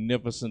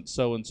magnificent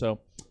so-and-so.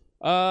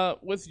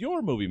 With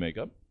your movie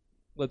makeup,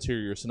 let's hear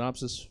your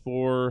synopsis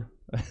for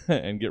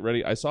and get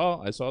ready. I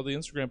saw the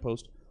Instagram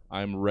post.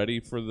 I'm ready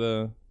for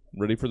the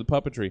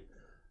puppetry.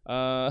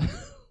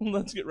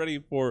 Let's get ready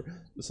for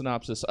the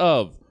synopsis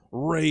of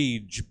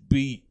Rage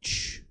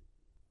Beach.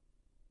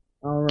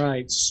 All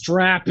right,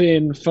 strap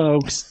in,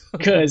 folks,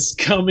 because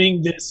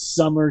coming this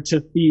summer to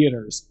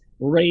theaters,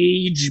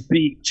 Rage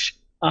Beach,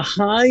 a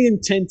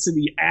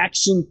high-intensity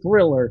action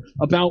thriller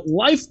about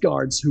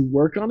lifeguards who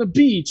work on a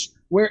beach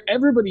where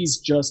everybody's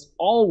just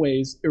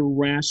always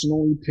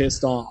irrationally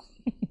pissed off.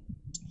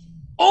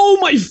 Oh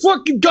my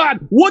fucking God,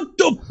 what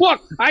the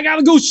fuck? I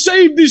gotta go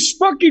save this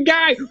fucking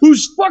guy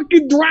who's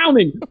fucking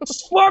drowning.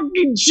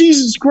 Fucking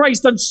Jesus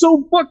Christ, I'm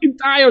so fucking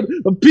tired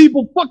of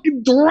people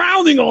fucking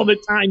drowning all the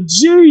time.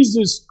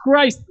 Jesus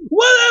Christ.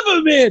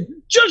 Whatever, man.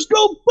 Just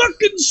go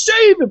fucking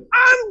save him.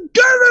 I'm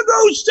gonna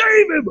go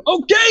save him,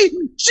 okay?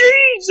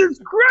 Jesus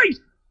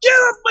Christ. Get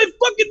off my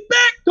fucking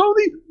back,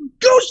 Tony.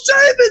 Go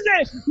save his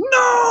ass. No,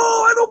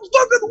 I don't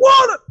fucking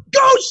want to.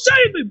 Go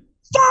save him.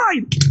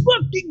 Fine!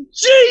 Fucking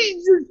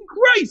Jesus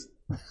Christ!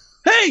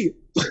 Hey!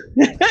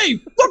 Hey,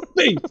 fuck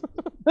me!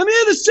 I'm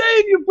here to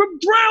save you from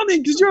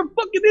drowning because you're a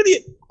fucking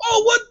idiot!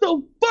 Oh, what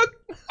the fuck?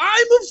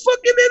 I'm a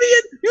fucking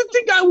idiot? You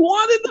think I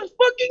wanted to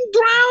fucking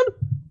drown?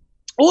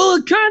 Well,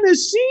 it kind of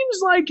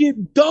seems like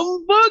it,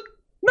 dumb fuck.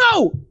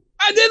 No!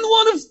 I didn't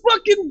want to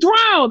fucking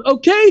drown,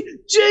 okay?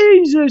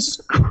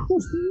 Jesus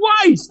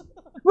Christ!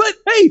 But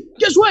hey,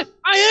 guess what?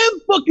 I am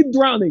fucking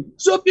drowning.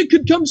 So if you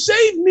could come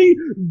save me,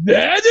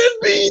 that'd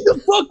be the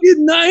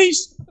fucking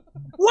nice.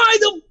 Why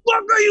the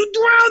fuck are you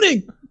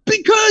drowning?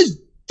 Because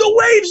the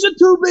waves are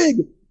too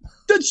big.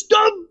 The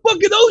dumb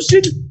fucking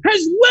ocean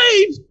has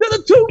waves that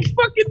are too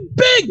fucking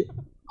big.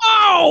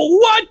 Oh,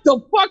 what the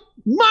fuck?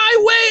 My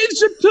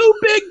waves are too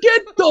big.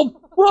 Get the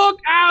fuck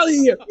out of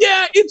here.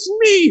 Yeah, it's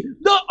me,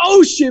 the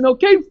ocean,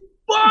 okay?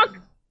 Fuck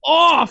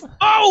off.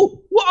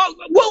 Oh,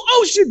 well,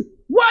 ocean.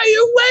 Why are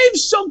your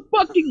waves so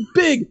fucking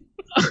big?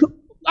 I'm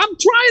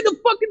trying to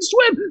fucking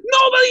swim.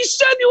 Nobody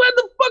said you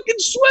had to fucking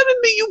swim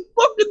in me, you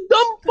fucking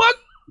dumb fuck.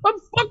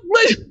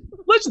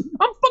 Listen,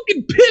 I'm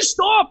fucking pissed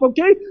off,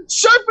 okay?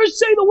 Surfers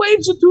say the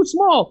waves are too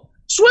small.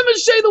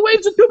 Swimmers say the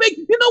waves are too big.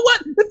 You know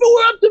what? If it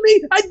were up to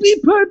me, I'd be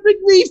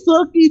perfectly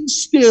fucking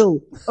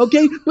still,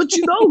 okay? But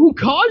you know who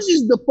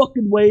causes the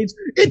fucking waves?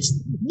 It's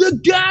the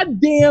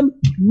goddamn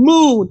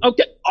moon,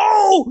 okay?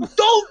 Oh,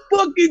 don't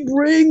fucking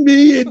bring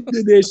me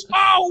into this.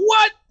 Oh,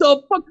 what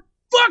the fuck?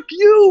 Fuck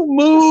you,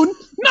 moon.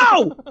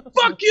 No,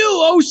 fuck you,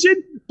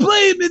 ocean.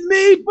 Blaming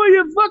me for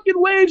your fucking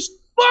waves.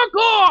 Fuck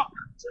off.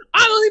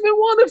 I don't even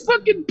want to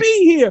fucking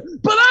be here,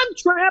 but I'm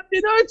trapped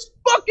in Earth's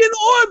fucking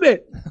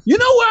orbit. You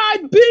know where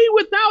I'd be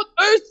without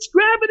Earth's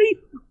gravity?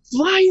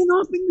 Flying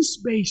off into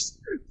space,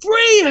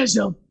 free as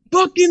a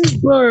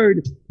fucking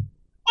bird.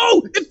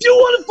 Oh, if you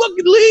want to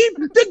fucking leave,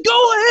 then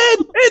go ahead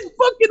and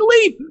fucking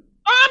leave.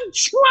 I'm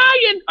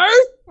trying,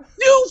 Earth.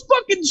 You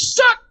fucking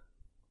suck.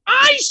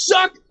 I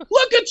suck.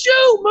 Look at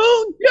you,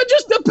 Moon. You're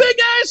just a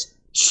big-ass,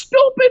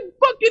 stupid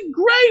fucking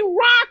gray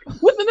rock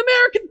with an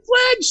American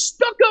flag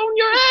stuck on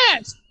your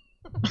ass.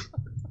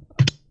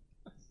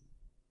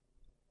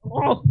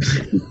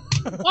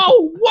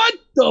 Oh, what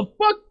the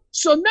fuck?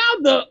 So now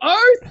the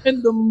Earth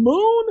and the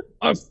Moon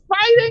are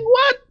fighting?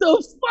 What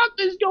the fuck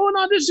is going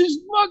on? This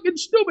is fucking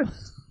stupid.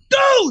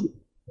 Dude,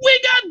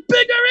 we got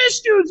bigger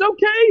issues,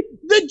 okay?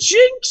 The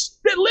Jinx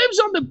that lives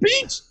on the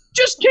beach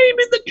just came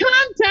into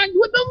contact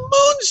with a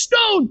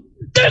moonstone.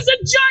 There's a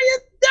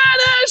giant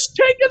deadass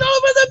taking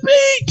over the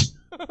beach.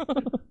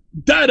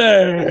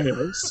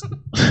 Deadass.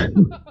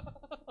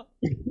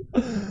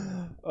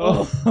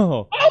 Oh.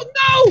 Oh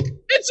no!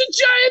 It's a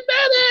giant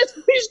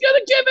deadass. He's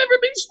gonna give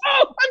everybody.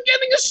 Oh, I'm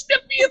getting a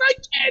stiffy and I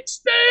can't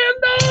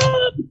stand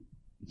up.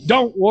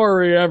 Don't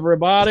worry,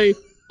 everybody.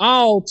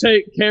 I'll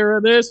take care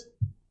of this.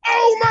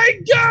 Oh my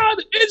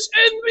God! It's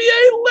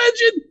NBA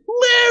legend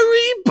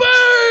Larry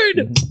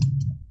Bird.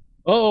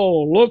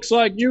 Oh, looks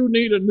like you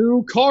need a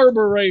new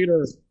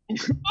carburetor.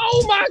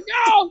 Oh my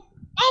God!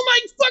 Oh my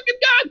fucking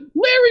God!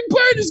 Larry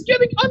Bird is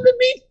getting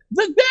underneath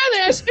the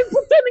deadass and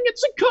pretending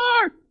it's a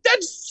car.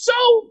 That's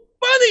so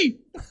funny.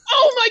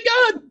 Oh my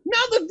God!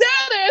 Now the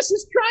deadass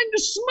is trying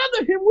to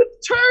smother him with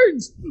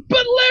turds,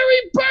 but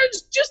Larry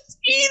Bird's just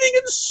eating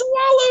and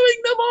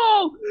swallowing them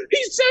all.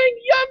 He's saying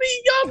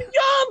yummy, yum,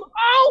 yum.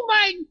 Oh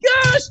my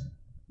gosh!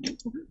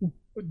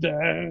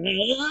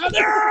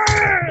 Deadass.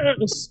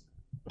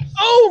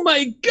 Oh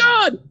my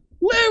God!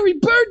 Larry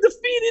Bird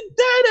defeated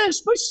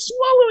Deadass by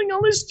swallowing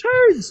all his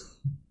turds.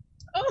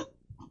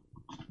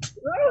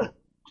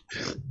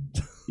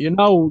 You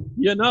know,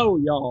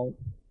 y'all.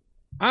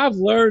 I've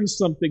learned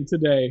something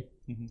today.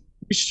 Mhm.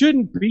 You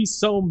shouldn't be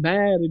so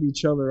mad at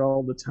each other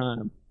all the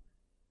time.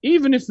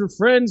 Even if your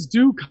friends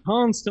do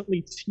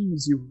constantly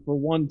tease you for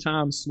one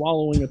time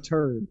swallowing a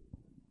turd.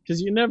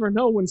 Because you never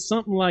know when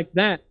something like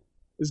that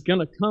is going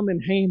to come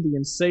in handy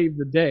and save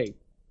the day.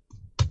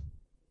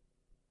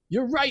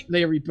 You're right,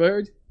 Larry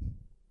Bird.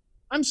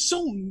 I'm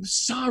so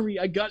sorry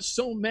I got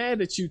so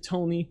mad at you,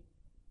 Tony.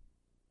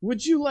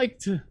 Would you like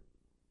to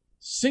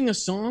sing a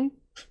song?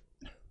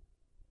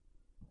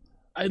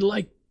 I'd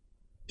like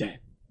that.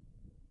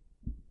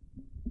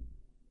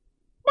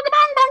 Bang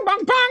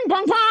bang bang bang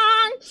bang bang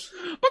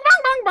bang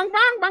bang bang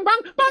bang bang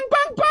bang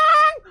bang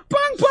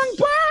bang bang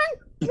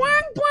bang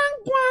bang bang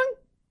bang.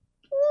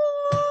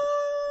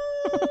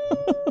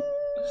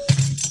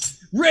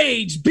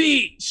 Rage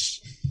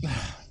Beach.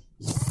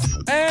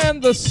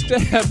 And the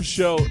Stab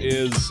Show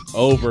is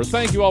over.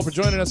 Thank you all for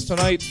joining us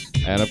tonight.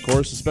 And, of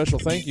course, a special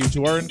thank you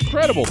to our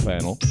incredible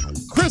panel,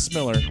 Chris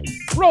Miller,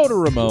 Rhoda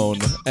Ramone,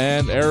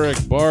 and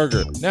Eric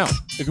Barger. Now,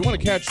 if you want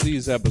to catch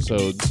these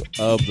episodes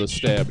of the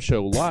Stab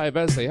Show live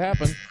as they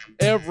happen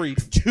every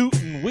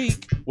tootin'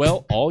 week,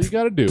 well, all you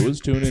got to do is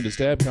tune in to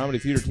Stab Comedy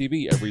Theater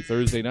TV every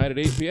Thursday night at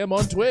 8 p.m.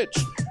 on Twitch.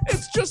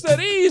 It's just that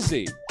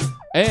easy.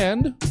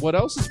 And what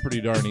else is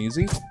pretty darn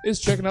easy is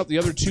checking out the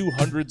other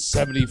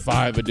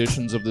 275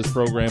 editions of this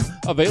program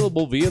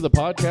available via the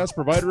podcast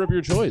provider of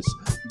your choice,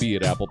 be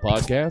it Apple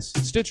Podcasts,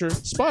 Stitcher,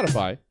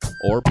 Spotify,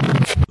 or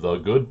the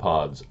Good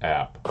Pods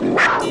app.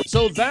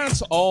 So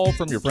that's all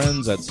from your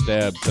friends at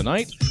Stab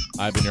tonight.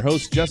 I've been your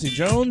host, Jesse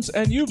Jones,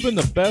 and you've been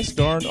the best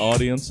darn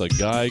audience a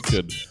guy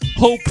could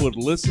hope would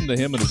listen to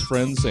him and his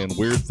friends saying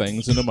weird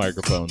things into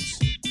microphones.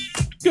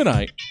 Good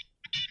night.